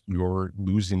 otherwise you're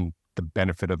losing the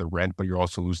benefit of the rent, but you're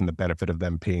also losing the benefit of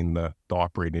them paying the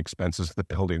operating expenses of the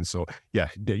building. So yeah,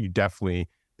 you definitely,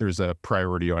 there's a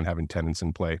priority on having tenants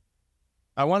in play.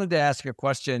 I wanted to ask a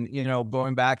question,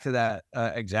 going back to that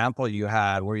example you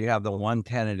had where you have the one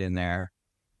tenant in there,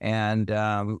 and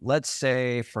let's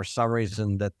say for some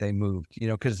reason that they moved,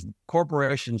 because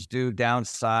corporations do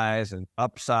downsize and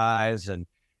upsize and,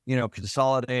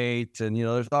 consolidate, and,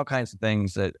 there's all kinds of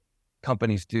things that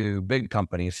companies do, big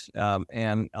companies.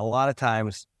 And a lot of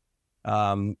times,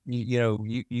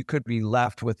 you could be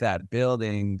left with that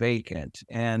building vacant.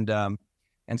 And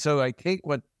so I think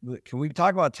can we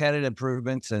talk about tenant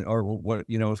improvements or what,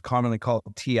 is commonly called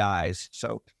TIs?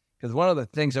 So, because one of the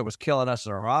things that was killing us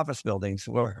in our office buildings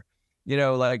were,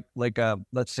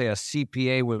 let's say a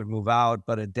CPA would move out,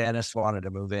 but a dentist wanted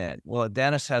to move in. Well, a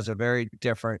dentist has a very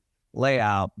different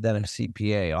layout than a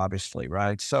CPA, obviously,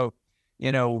 right? So,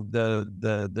 the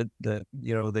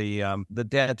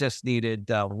dentist needed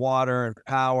water and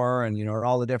power and,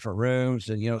 all the different rooms.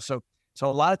 And, so a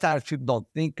lot of times people don't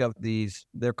think of these,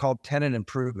 they're called tenant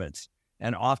improvements.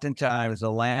 And oftentimes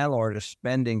the landlord is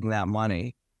spending that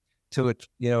money and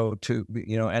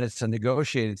it's a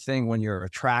negotiated thing when you're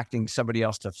attracting somebody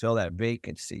else to fill that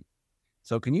vacancy.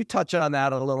 So can you touch on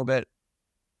that a little bit?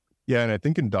 Yeah, and I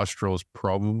think industrial is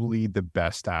probably the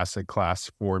best asset class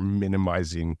for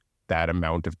minimizing that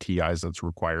amount of TIs that's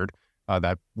required.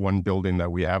 That one building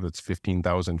that we have that's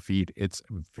 15,000 feet, it's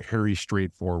very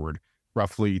straightforward.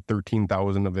 Roughly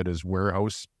 13,000 of it is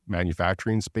warehouse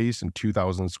manufacturing space and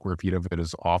 2,000 square feet of it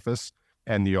is office.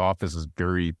 And the office is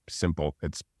very simple.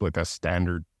 It's like a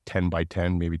standard 10 by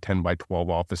 10, maybe 10 by 12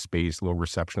 office space, low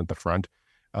reception at the front.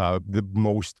 The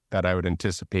most that I would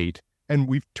anticipate, and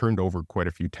we've turned over quite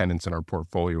a few tenants in our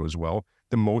portfolio as well,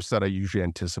 the most that I usually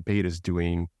anticipate is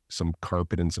doing some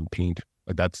carpet and some paint.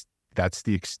 That's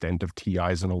the extent of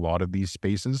TIs in a lot of these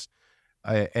spaces.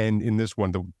 And in this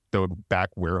one, the back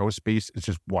warehouse space is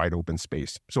just wide open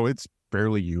space. So it's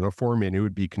fairly uniform and it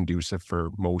would be conducive for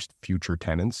most future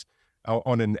tenants.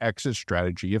 On an exit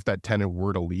strategy, if that tenant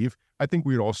were to leave, I think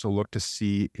we'd also look to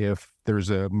see if there's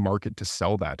a market to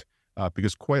sell that.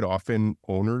 Because quite often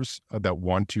owners that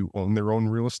want to own their own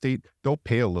real estate, they'll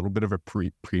pay a little bit of a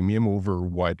premium over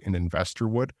what an investor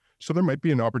would. So there might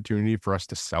be an opportunity for us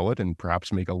to sell it and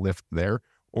perhaps make a lift there,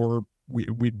 or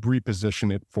we'd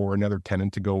reposition it for another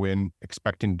tenant to go in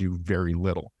expecting to do very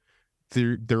little.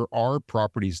 There are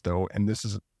properties though, and this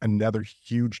is another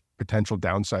huge potential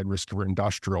downside risk for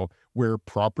industrial, where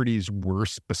properties were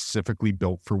specifically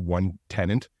built for one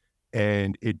tenant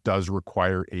and it does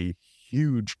require a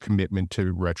huge commitment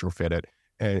to retrofit it.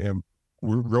 And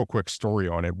real quick story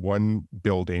on it. One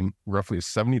building, roughly a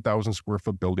 70,000 square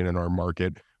foot building in our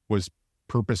market, was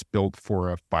purpose built for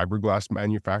a fiberglass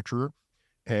manufacturer.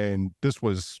 And this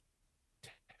was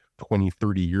 20,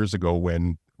 30 years ago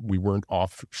when we weren't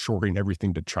offshoring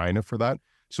everything to China for that.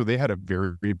 So they had a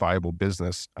very, very viable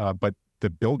business, but the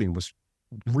building was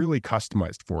really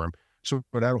customized for them. So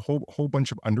it had a whole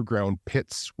bunch of underground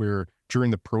pits where during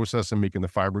the process of making the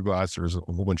fiberglass, there's a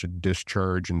whole bunch of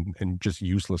discharge and just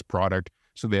useless product.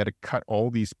 So they had to cut all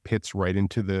these pits right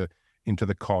into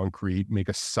the concrete, make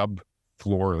a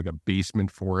subfloor, like a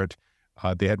basement for it.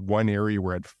 They had one area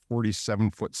where it had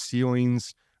 47-foot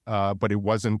ceilings, but it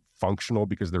wasn't functional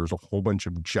because there was a whole bunch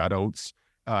of jut outs.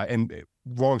 And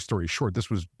long story short,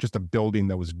 this was just a building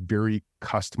that was very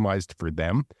customized for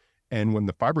them. And when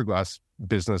the fiberglass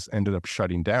business ended up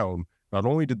shutting down, not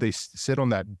only did they sit on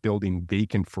that building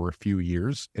vacant for a few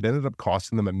years, it ended up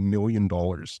costing them $1 million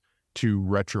to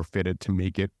retrofit it to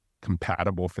make it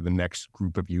compatible for the next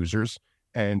group of users.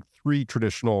 And 3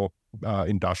 traditional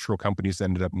industrial companies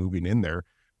ended up moving in there,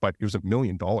 but it was $1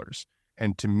 million.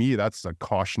 And to me, that's a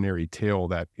cautionary tale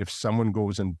that if someone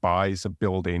goes and buys a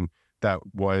building that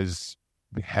was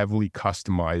heavily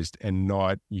customized and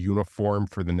not uniform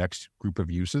for the next group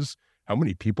of uses, how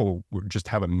many people would just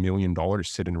have $1 million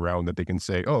sitting around that they can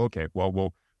say, oh, okay, well,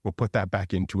 we'll put that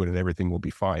back into it and everything will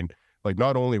be fine. Like,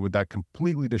 not only would that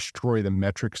completely destroy the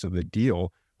metrics of the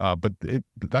deal, but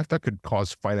that could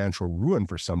cause financial ruin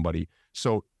for somebody.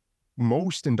 So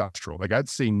most industrial, like I'd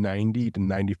say 90 to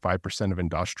 95% of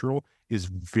industrial is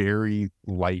very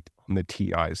light on the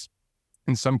TIs.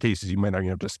 In some cases, you might not even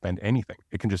have to spend anything.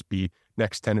 It can just be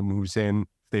next tenant moves in. If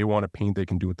they want to paint, they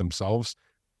can do it themselves,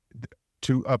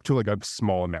 up to like a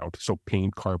small amount. So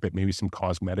paint, carpet, maybe some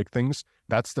cosmetic things.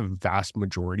 That's the vast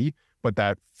majority. But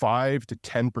that 5 to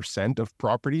 10% of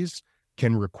properties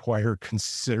can require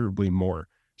considerably more.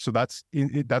 So that's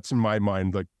in my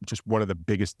mind, like just one of the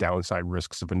biggest downside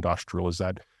risks of industrial is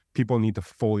that people need to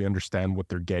fully understand what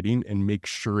they're getting and make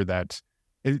sure that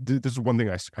this is one thing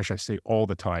I say all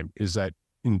the time, is that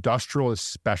industrial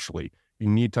especially, you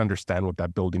need to understand what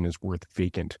that building is worth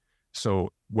vacant. So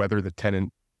whether the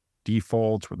tenant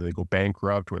defaults, whether they go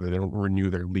bankrupt, whether they don't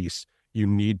renew their lease, you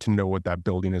need to know what that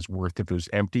building is worth if it was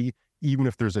empty, even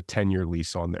if there's a 10-year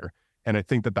lease on there. And I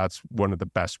think that that's one of the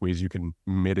best ways you can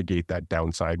mitigate that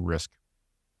downside risk.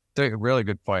 That's a really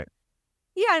good point.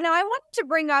 Yeah, now I wanted to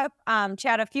bring up,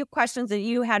 Chad, a few questions that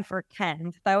you had for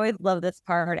Ken. I always love this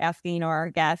part, asking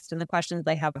our guests and the questions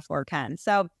they have for Ken.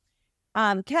 So,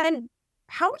 Ken,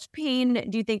 how much pain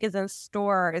do you think is in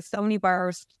store as so many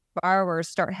borrowers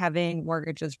start having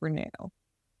mortgages renew?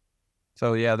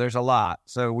 So, yeah, there's a lot.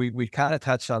 So we kind of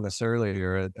touched on this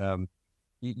earlier.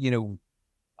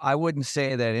 I wouldn't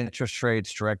say that interest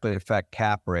rates directly affect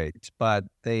cap rates, but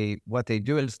what they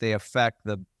do is they affect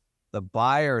the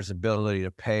buyer's ability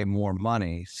to pay more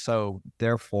money. So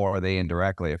therefore, they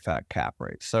indirectly affect cap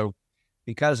rates. So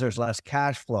because there's less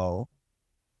cash flow,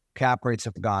 cap rates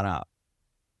have gone up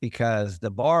because the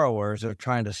buyers are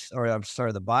trying to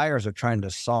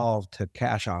solve to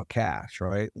cash on cash,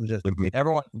 right?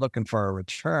 Everyone's looking for a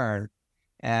return.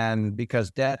 And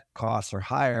because debt costs are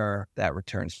higher, that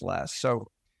return's less.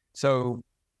 So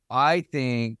I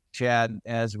think, Chad,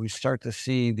 as we start to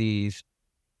see these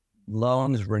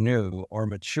loans renew or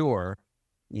mature,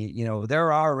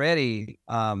 they're already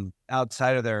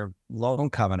outside of their loan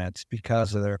covenants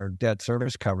because of their debt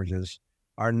service coverages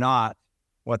are not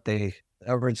what they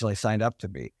originally signed up to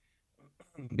be.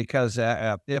 Because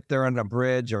if they're on a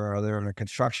bridge or they're in a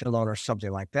construction loan or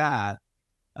something like that,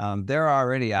 they're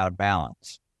already out of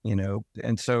balance,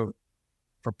 And so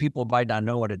for people who might not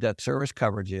know what a debt service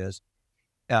coverage is,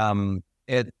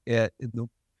 if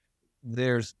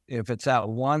it's at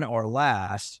 1 or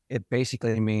less, it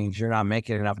basically means you're not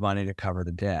making enough money to cover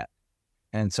the debt.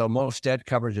 And so most debt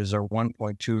coverages are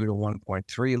 1.2 to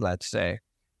 1.3, let's say,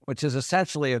 which is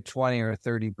essentially a 20 or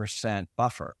 30%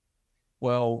 buffer.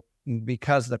 Well,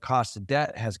 because the cost of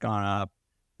debt has gone up,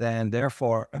 then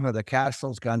therefore the cash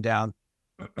flow's gone down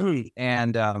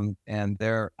and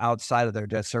they're outside of their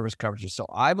debt service coverages. So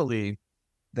I believe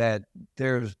that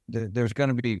there's going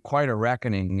to be quite a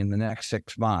reckoning in the next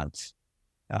 6 months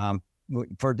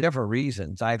for different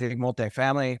reasons. I think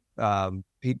multifamily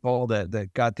people that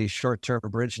got these short-term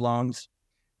bridge loans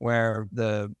where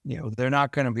they're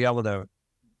not going to be able to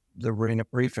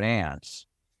refinance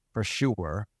for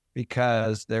sure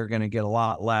because they're going to get a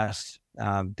lot less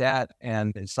debt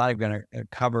and it's not even going to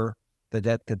cover the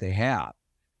debt that they have.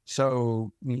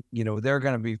 So, they're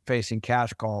going to be facing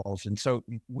cash calls. And so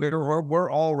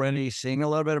we're already seeing a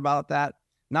little bit about that,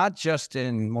 not just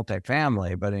in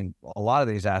multifamily, but in a lot of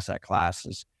these asset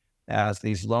classes as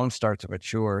these loans start to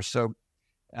mature. So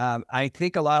I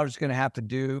think a lot of it's going to have to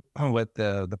do with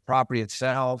the property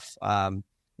itself,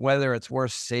 whether it's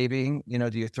worth saving. Do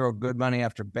you throw good money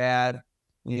after bad?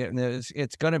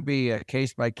 It's going to be a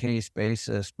case-by-case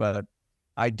basis, but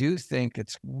I do think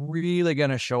it's really going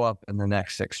to show up in the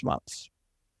next 6 months.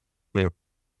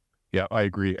 Yeah, I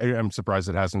agree. I'm surprised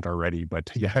it hasn't already,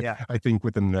 but yeah. I think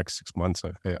within the next 6 months.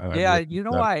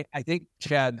 I think,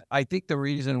 Chad, the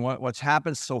reason what's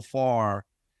happened so far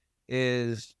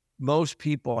is most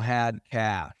people had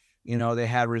cash. They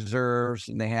had reserves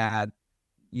and they had,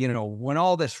 when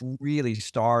all this really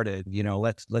started,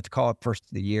 let's call it first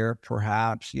of the year,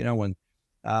 perhaps, when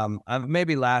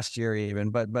maybe last year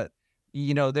even, but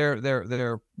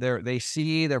they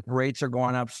see their rates are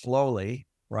going up slowly,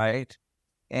 right?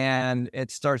 And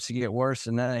it starts to get worse,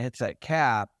 and then it hits that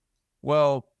cap.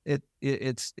 Well,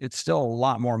 it's still a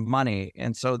lot more money.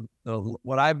 And so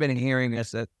what I've been hearing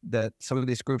is that some of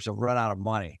these groups have run out of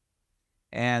money.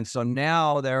 And so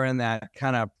now they're in that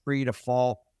kind of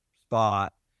pre-default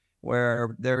spot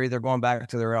where they're either going back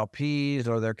to their LPs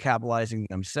or they're capitalizing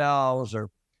themselves or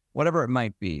whatever it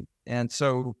might be. And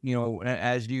so,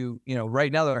 as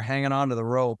right now they're hanging on to the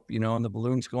rope, and the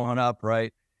balloon's going up,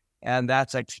 right? And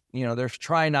that's like, they're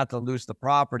trying not to lose the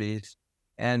properties.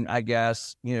 And I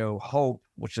guess, hope,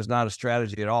 which is not a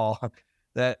strategy at all,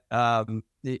 that,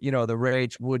 the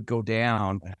rates would go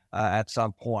down at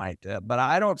some point. But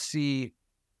I don't see,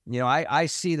 I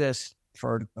see this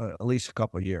for at least a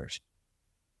couple of years.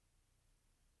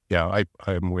 Yeah,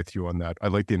 I'm with you on that. I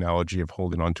like the analogy of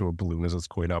holding onto a balloon as it's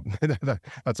going up.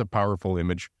 That's a powerful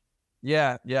image.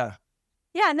 Yeah. Yeah.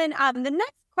 And then the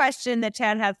next question that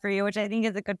Chad has for you, which I think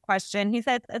is a good question. He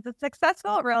says, as a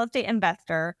successful real estate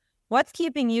investor, what's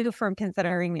keeping you from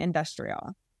considering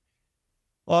industrial?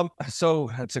 So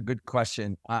that's a good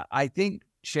question. I think,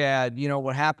 Chad,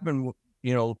 what happened,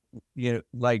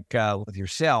 with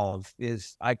yourself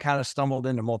is I kind of stumbled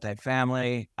into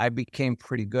multifamily. I became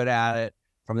pretty good at it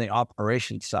from the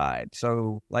operations side.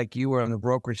 So like you were on the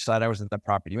brokerage side, I was on the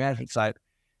property management side.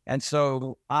 And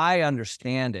so I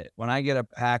understand it. When I get a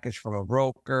package from a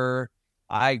broker,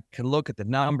 I can look at the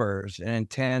numbers and in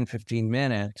 10, 15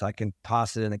 minutes, I can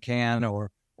toss it in a can or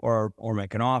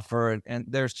make an offer. And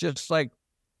there's just like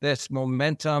this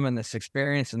momentum and this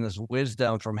experience and this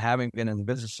wisdom from having been in the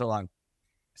business so long.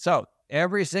 So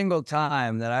every single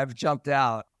time that I've jumped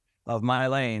out of my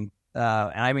lane,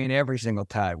 and I mean every single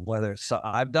time, whether it's,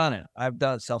 I've done it. I've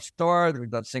done self-storage,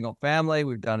 we've done single family,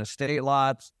 we've done estate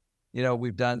lots,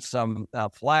 we've done some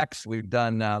flex, we've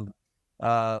done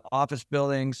office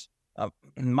buildings.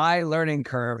 My learning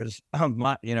curve is,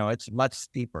 it's much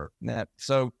steeper.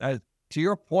 So to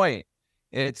your point,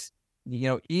 it's,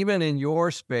 even in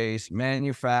your space,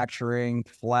 manufacturing,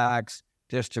 flex,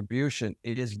 distribution,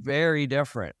 it is very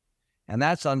different. And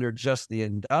that's under just the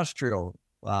industrial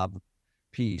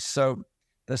piece. So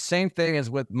the same thing is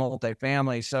with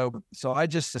multifamily. So I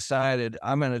just decided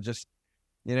I'm going to just,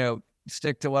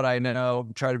 stick to what I know,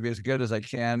 try to be as good as I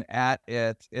can at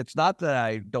it. It's not that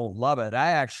I don't love it.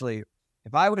 I actually,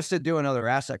 if I was to do another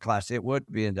asset class, it would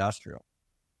be industrial.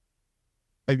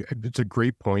 It's a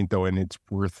great point, though, and it's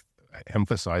worth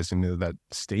emphasizing that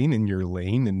staying in your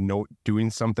lane and doing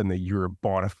something that you're a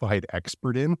bona fide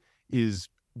expert in is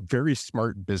very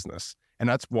smart business. And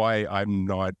that's why I'm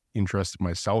not interested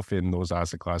myself in those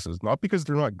asset classes, not because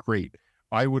they're not great.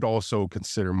 I would also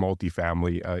consider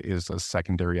multifamily is a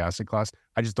secondary asset class.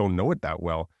 I just don't know it that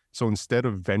well. So instead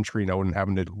of venturing out and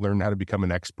having to learn how to become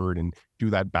an expert and do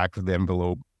that back of the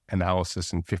envelope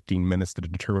analysis in 15 minutes to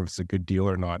determine if it's a good deal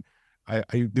or not,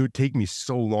 it would take me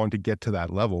so long to get to that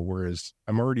level, whereas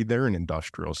I'm already there in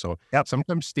industrial. So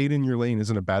sometimes staying in your lane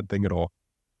isn't a bad thing at all.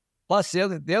 Plus,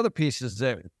 the other piece is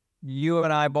that you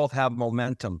and I both have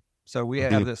momentum. So we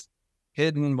have this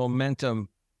hidden momentum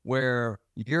where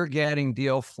you're getting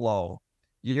deal flow.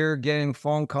 You're getting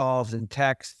phone calls and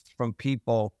texts from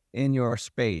people in your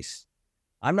space.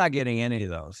 I'm not getting any of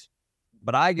those,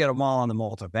 but I get them all on the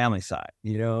multifamily side,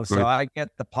 so I get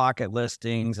the pocket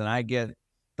listings and I get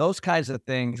those kinds of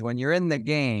things when you're in the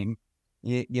game,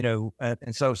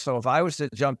 and so if I was to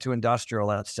jump to industrial,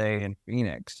 let's say in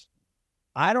Phoenix,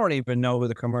 I don't even know who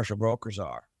the commercial brokers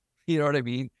are. You know what I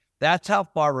mean? That's how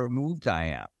far removed I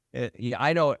am.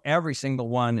 I know every single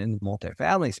one in the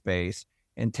multifamily space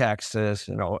in Texas,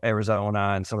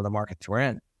 Arizona, and some of the markets we're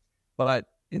in. But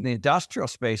in the industrial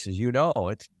spaces,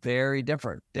 it's very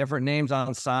different. Different names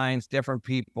on signs, different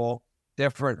people,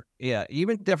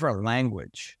 even different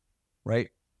language, right?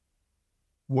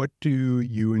 What do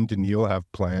you and Daniil have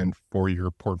planned for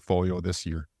your portfolio this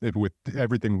year? With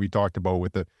everything we talked about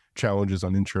with the challenges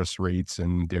on interest rates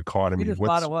and the economy. She just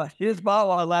bought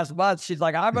one last month. She's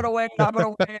like, I'm going to wait.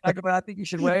 I think you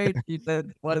should wait. She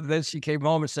said, then she came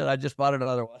home and said, I just bought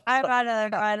another one. I bought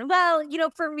another one. Well,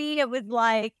 for me, it was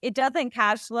like, it doesn't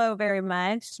cash flow very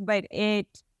much, but it,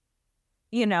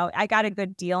 I got a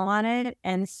good deal on it.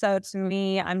 And so to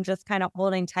me, I'm just kind of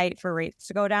holding tight for rates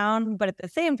to go down. But at the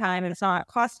same time, it's not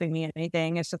costing me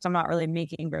anything. It's just I'm not really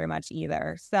making very much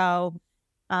either. So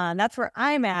that's where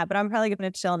I'm at. But I'm probably going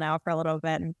to chill now for a little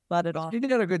bit and let it all. You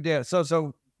did a good deal.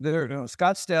 So there,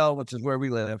 Scottsdale, which is where we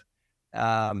live,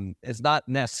 is not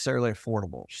necessarily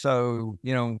affordable. So,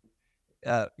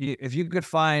 if you could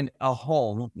find a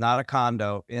home, not a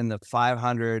condo, in the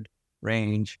 500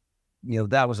 range,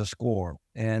 that was a score.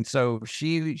 And so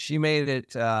she made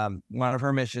it, one of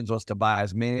her missions was to buy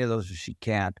as many of those as she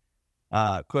can,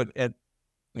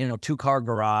 2-car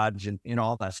garage and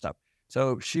all that stuff.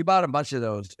 So she bought a bunch of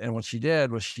those. And what she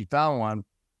did was she found one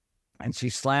and she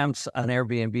slammed an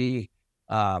Airbnb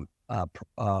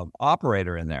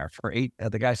operator in there for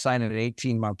the guy signed an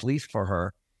 18-month lease for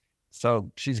her. So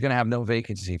she's going to have no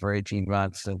vacancy for 18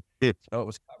 months. And so it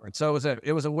was covered. So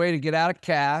it was a way to get out of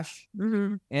cash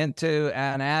into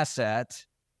an asset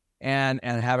and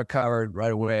have it covered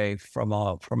right away from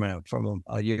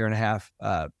a year and a half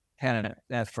tenant.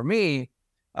 And for me,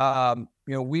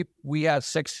 we have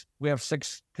six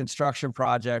construction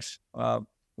projects.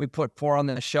 We put 4 on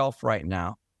the shelf right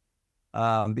now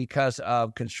because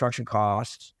of construction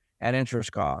costs and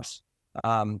interest costs.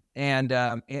 And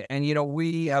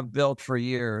we have built for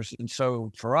years. And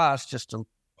so for us, just to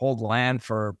hold land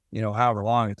for, however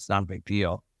long, it's not a big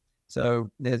deal. So,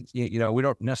 we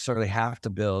don't necessarily have to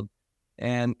build.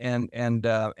 And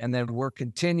then we're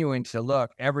continuing to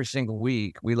look every single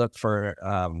week. We look for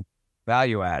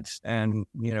value adds and,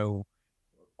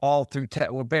 all through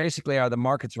basically are the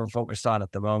markets we're focused on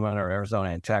at the moment are Arizona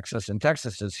and Texas. And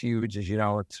Texas is huge, as you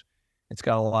know, it's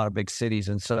got a lot of big cities.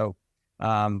 And so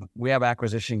we have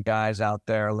acquisition guys out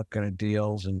there looking at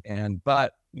deals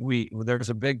but there's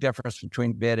a big difference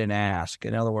between bid and ask.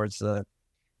 In other words,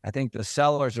 I think the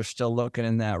sellers are still looking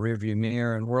in that rearview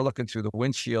mirror and we're looking through the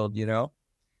windshield,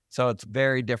 so it's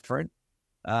very different.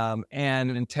 And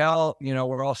until,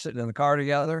 we're all sitting in the car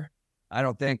together, I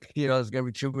don't think, there's going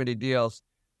to be too many deals.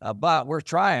 But we're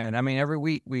trying. I mean, every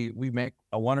week we make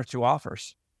 1 or 2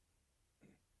 offers.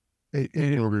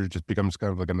 It just becomes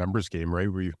kind of like a numbers game,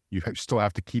 right? Where you still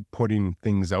have to keep putting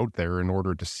things out there in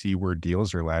order to see where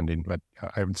deals are landing. But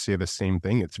I would say the same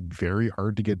thing. It's very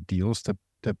hard to get deals to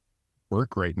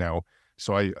work right now.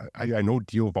 So I know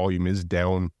deal volume is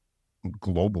down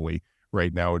globally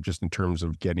right now, just in terms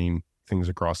of getting things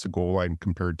across the goal line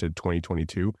compared to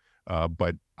 2022.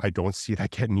 But I don't see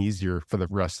that getting easier for the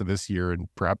rest of this year and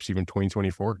perhaps even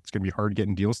 2024. It's going to be hard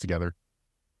getting deals together.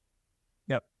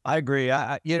 Yep, I agree.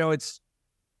 It's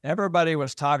everybody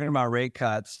was talking about rate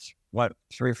cuts,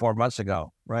 3 or 4 months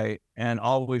ago, right? And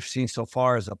all we've seen so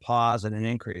far is a pause and an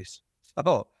increase.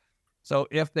 So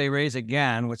if they raise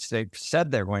again, which they've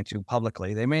said they're going to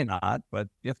publicly, they may not, but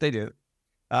if they do,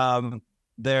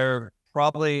 they're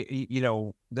probably,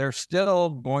 there's still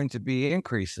going to be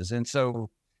increases. And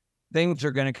so things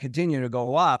are going to continue to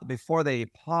go up before they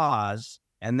pause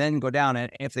and then go down.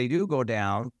 And if they do go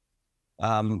down,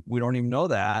 we don't even know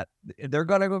that they're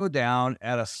going to go down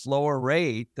at a slower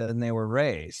rate than they were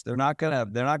raised. They're not going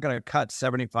to cut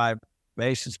 75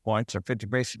 basis points or 50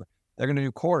 basis points. They're going to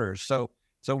do quarters. So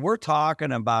we're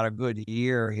talking about a good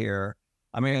year here.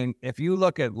 I mean, if you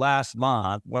look at last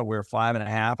month, we're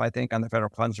 5.5, I think, on the federal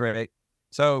funds rate.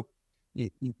 So,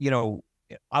 we'd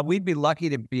be lucky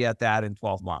to be at that in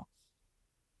 12 months.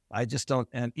 I just don't.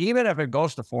 And even if it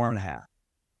goes to 4.5,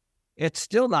 it's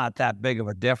still not that big of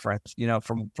a difference,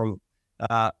 from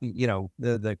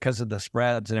because of the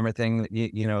spreads and everything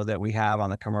that, that we have on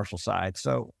the commercial side.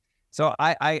 So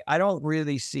I don't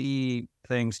really see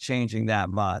things changing that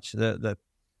much. The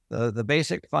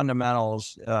basic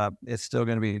fundamentals, it's still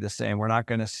going to be the same. We're not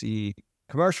going to see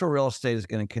commercial real estate is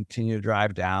going to continue to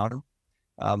drive down.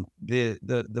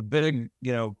 The big,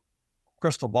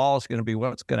 crystal ball is going to be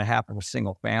what's going to happen with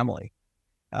single family.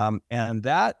 And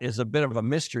that is a bit of a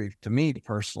mystery to me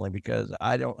personally, because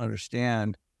I don't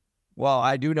understand. Well,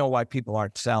 I do know why people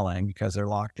aren't selling, because they're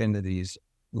locked into these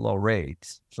low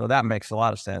rates. So that makes a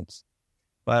lot of sense.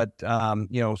 But,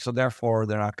 so therefore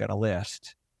they're not going to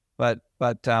list. But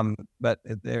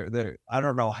they're I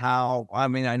don't know how. I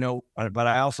mean, I know, but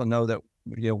I also know that,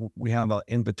 we have an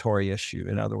inventory issue.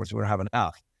 In other words, we don't have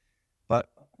enough. But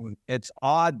it's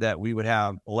odd that we would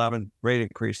have 11 rate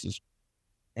increases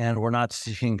and we're not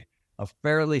seeing a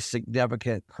fairly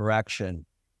significant correction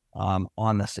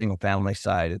on the single family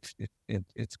side.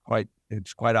 It's quite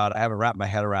odd. I haven't wrapped my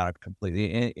head around it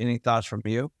completely. Any thoughts from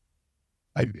you?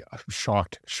 I'm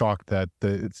shocked that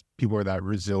people are that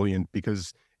resilient,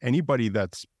 because anybody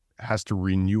has to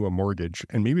renew a mortgage,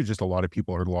 and maybe just a lot of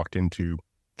people are locked into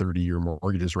 30-year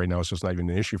mortgages right now, so it's not even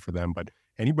an issue for them. But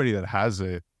anybody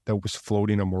that was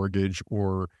floating a mortgage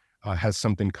or has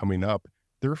something coming up,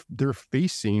 they're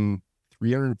facing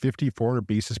 350, 400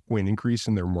 basis point increase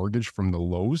in their mortgage from the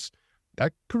lows.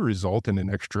 That could result in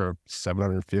an extra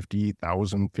 $750,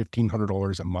 $1,000,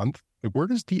 $1,500 a month. Like, where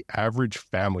does the average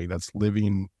family that's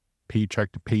living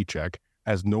paycheck to paycheck,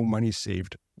 has no money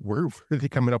saved, where are they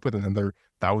coming up with another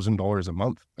 $1,000 a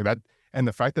month? Like that, and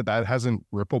the fact that hasn't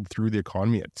rippled through the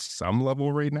economy at some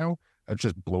level right now, that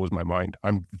just blows my mind.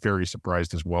 I'm very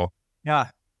surprised as well. Yeah,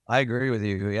 I agree with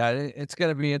you. Yeah, it's going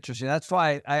to be interesting. That's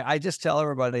why I just tell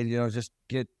everybody, just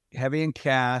get heavy in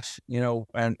cash,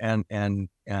 and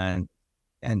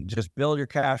just build your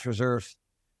cash reserves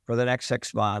for the next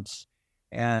 6 months.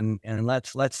 And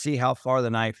let's see how far the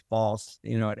knife falls.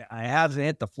 It hasn't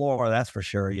hit the floor, that's for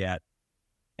sure yet.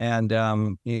 And,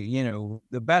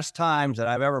 the best times that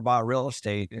I've ever bought real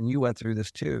estate, and you went through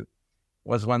this too,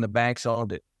 was when the banks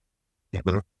owned it.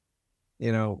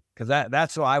 Because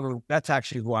that's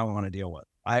actually who I want to deal with.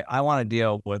 I want to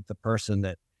deal with the person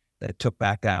that took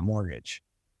back that mortgage.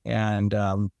 And,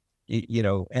 and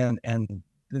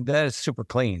that is super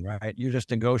clean, right? You're just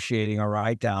negotiating a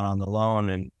write down on the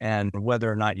loan and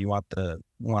whether or not you want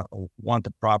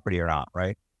the property or not,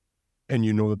 right? And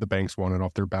that the banks want it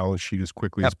off their balance sheet as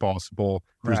quickly as possible.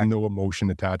 There's no emotion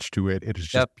attached to it. It is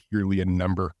just purely a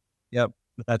number. Yep,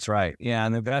 that's right. Yeah,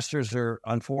 and the investors are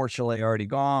unfortunately already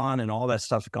gone, and all that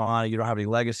stuff's gone. You don't have any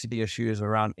legacy issues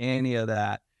around any of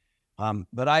that.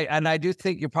 But I do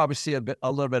think you'll probably see a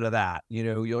little bit of that.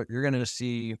 You're going to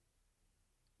see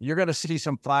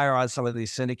some fire on some of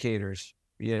these syndicators.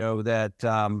 That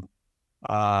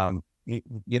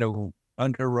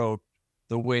underwrote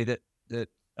the way that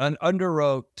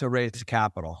underwrote to raise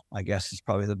capital, I guess is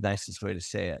probably the nicest way to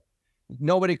say it.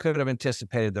 Nobody could have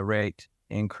anticipated the rate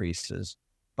increases,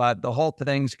 but the whole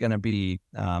thing's going to be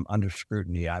under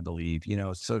scrutiny, I believe.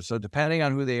 So depending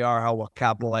on who they are, how well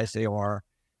capitalized they are,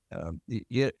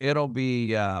 it'll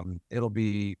be.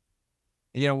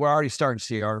 We're already starting to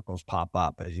see articles pop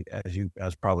up,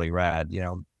 as probably read.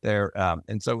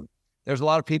 And so there's a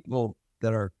lot of people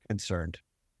that are concerned.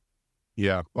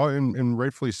 Yeah, well, and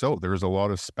rightfully so. There's a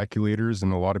lot of speculators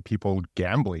and a lot of people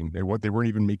gambling. They weren't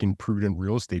even making prudent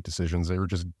real estate decisions. They were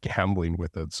just gambling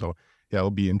with it. So yeah,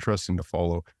 it'll be interesting to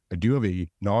follow. I do have a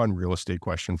non-real estate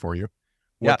question for you.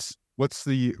 What's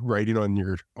the writing on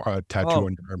your tattoo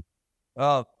on your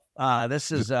arm?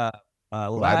 This is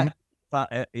Latin.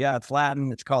 It's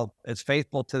Latin. It's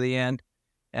faithful to the end,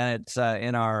 and it's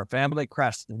in our family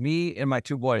crest. Me and my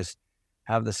 2 boys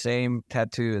have the same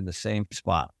tattoo in the same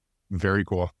spot. Very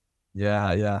cool.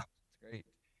 Yeah, it's great.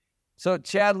 So,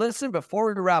 Chad, listen,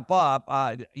 before we wrap up,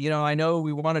 I know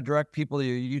we want to direct people to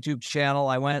your YouTube channel.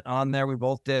 I went on there. We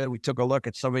both did. We took a look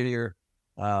at some of your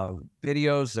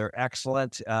videos. They're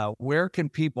excellent. Where can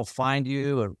people find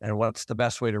you, and what's the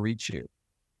best way to reach you?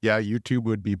 Yeah, YouTube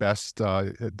would be best.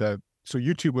 So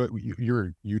YouTube,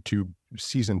 you're YouTube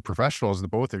seasoned professionals, the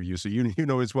both of you. So you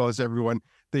know as well as everyone,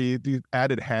 the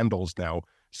added handles now.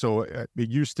 So it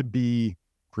used to be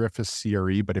Griffiths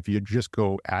CRE, but if you just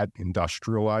go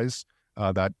 @industrialize,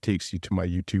 that takes you to my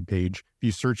YouTube page. If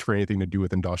you search for anything to do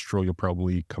with industrial, you'll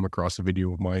probably come across a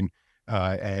video of mine,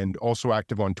 and also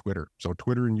active on Twitter. So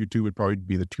Twitter and YouTube would probably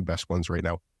be the 2 best ones right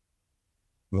now.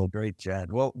 Well, great,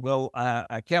 Chad. Well,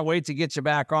 I can't wait to get you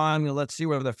back on. Let's see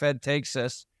where the Fed takes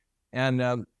us,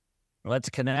 and let's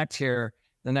connect here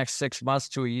the next 6 months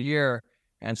to a year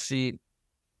and see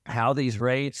how these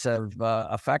rates have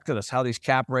affected us, how these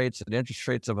cap rates and interest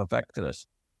rates have affected us.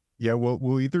 Yeah,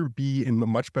 we'll either be in a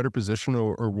much better position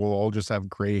or we'll all just have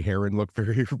gray hair and look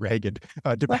very ragged,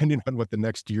 depending on what the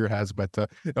next year has. But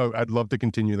I'd love to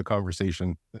continue the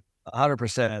conversation.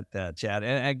 100%, Chad.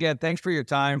 And again, thanks for your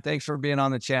time. Thanks for being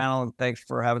on the channel, and thanks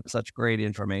for having such great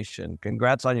information.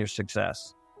 Congrats on your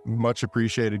success. Much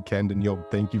apprecited, Ken Daniel.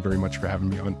 Thank you very much for having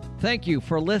me on. Thank you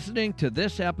for listening to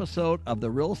this episode of the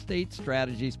Real Estate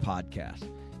Strategies Podcast.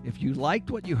 If you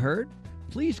liked what you heard,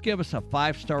 please give us a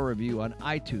 5-star review on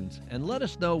iTunes and let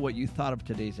us know what you thought of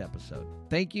today's episode.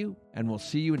 Thank you, and we'll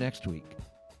see you next week.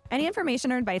 Any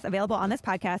information or advice available on this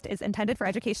podcast is intended for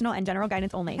educational and general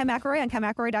guidance only. Ken McElroy and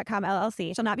KenMcElroy.com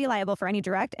LLC shall not be liable for any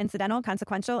direct, incidental,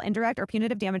 consequential, indirect, or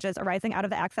punitive damages arising out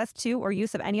of the access to or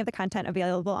use of any of the content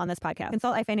available on this podcast.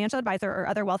 Consult a financial advisor or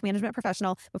other wealth management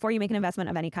professional before you make an investment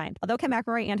of any kind. Although Ken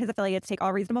McElroy and his affiliates take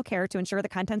all reasonable care to ensure the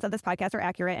contents of this podcast are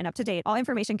accurate and up to date, all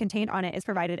information contained on it is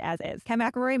provided as is. Ken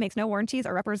McElroy makes no warranties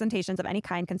or representations of any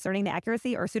kind concerning the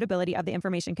accuracy or suitability of the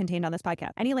information contained on this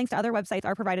podcast. Any links to other websites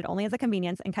are provided only as a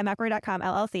convenience, and KenMcElroy.com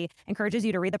LLC encourages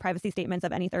you to read the privacy statements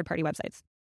of any third-party websites.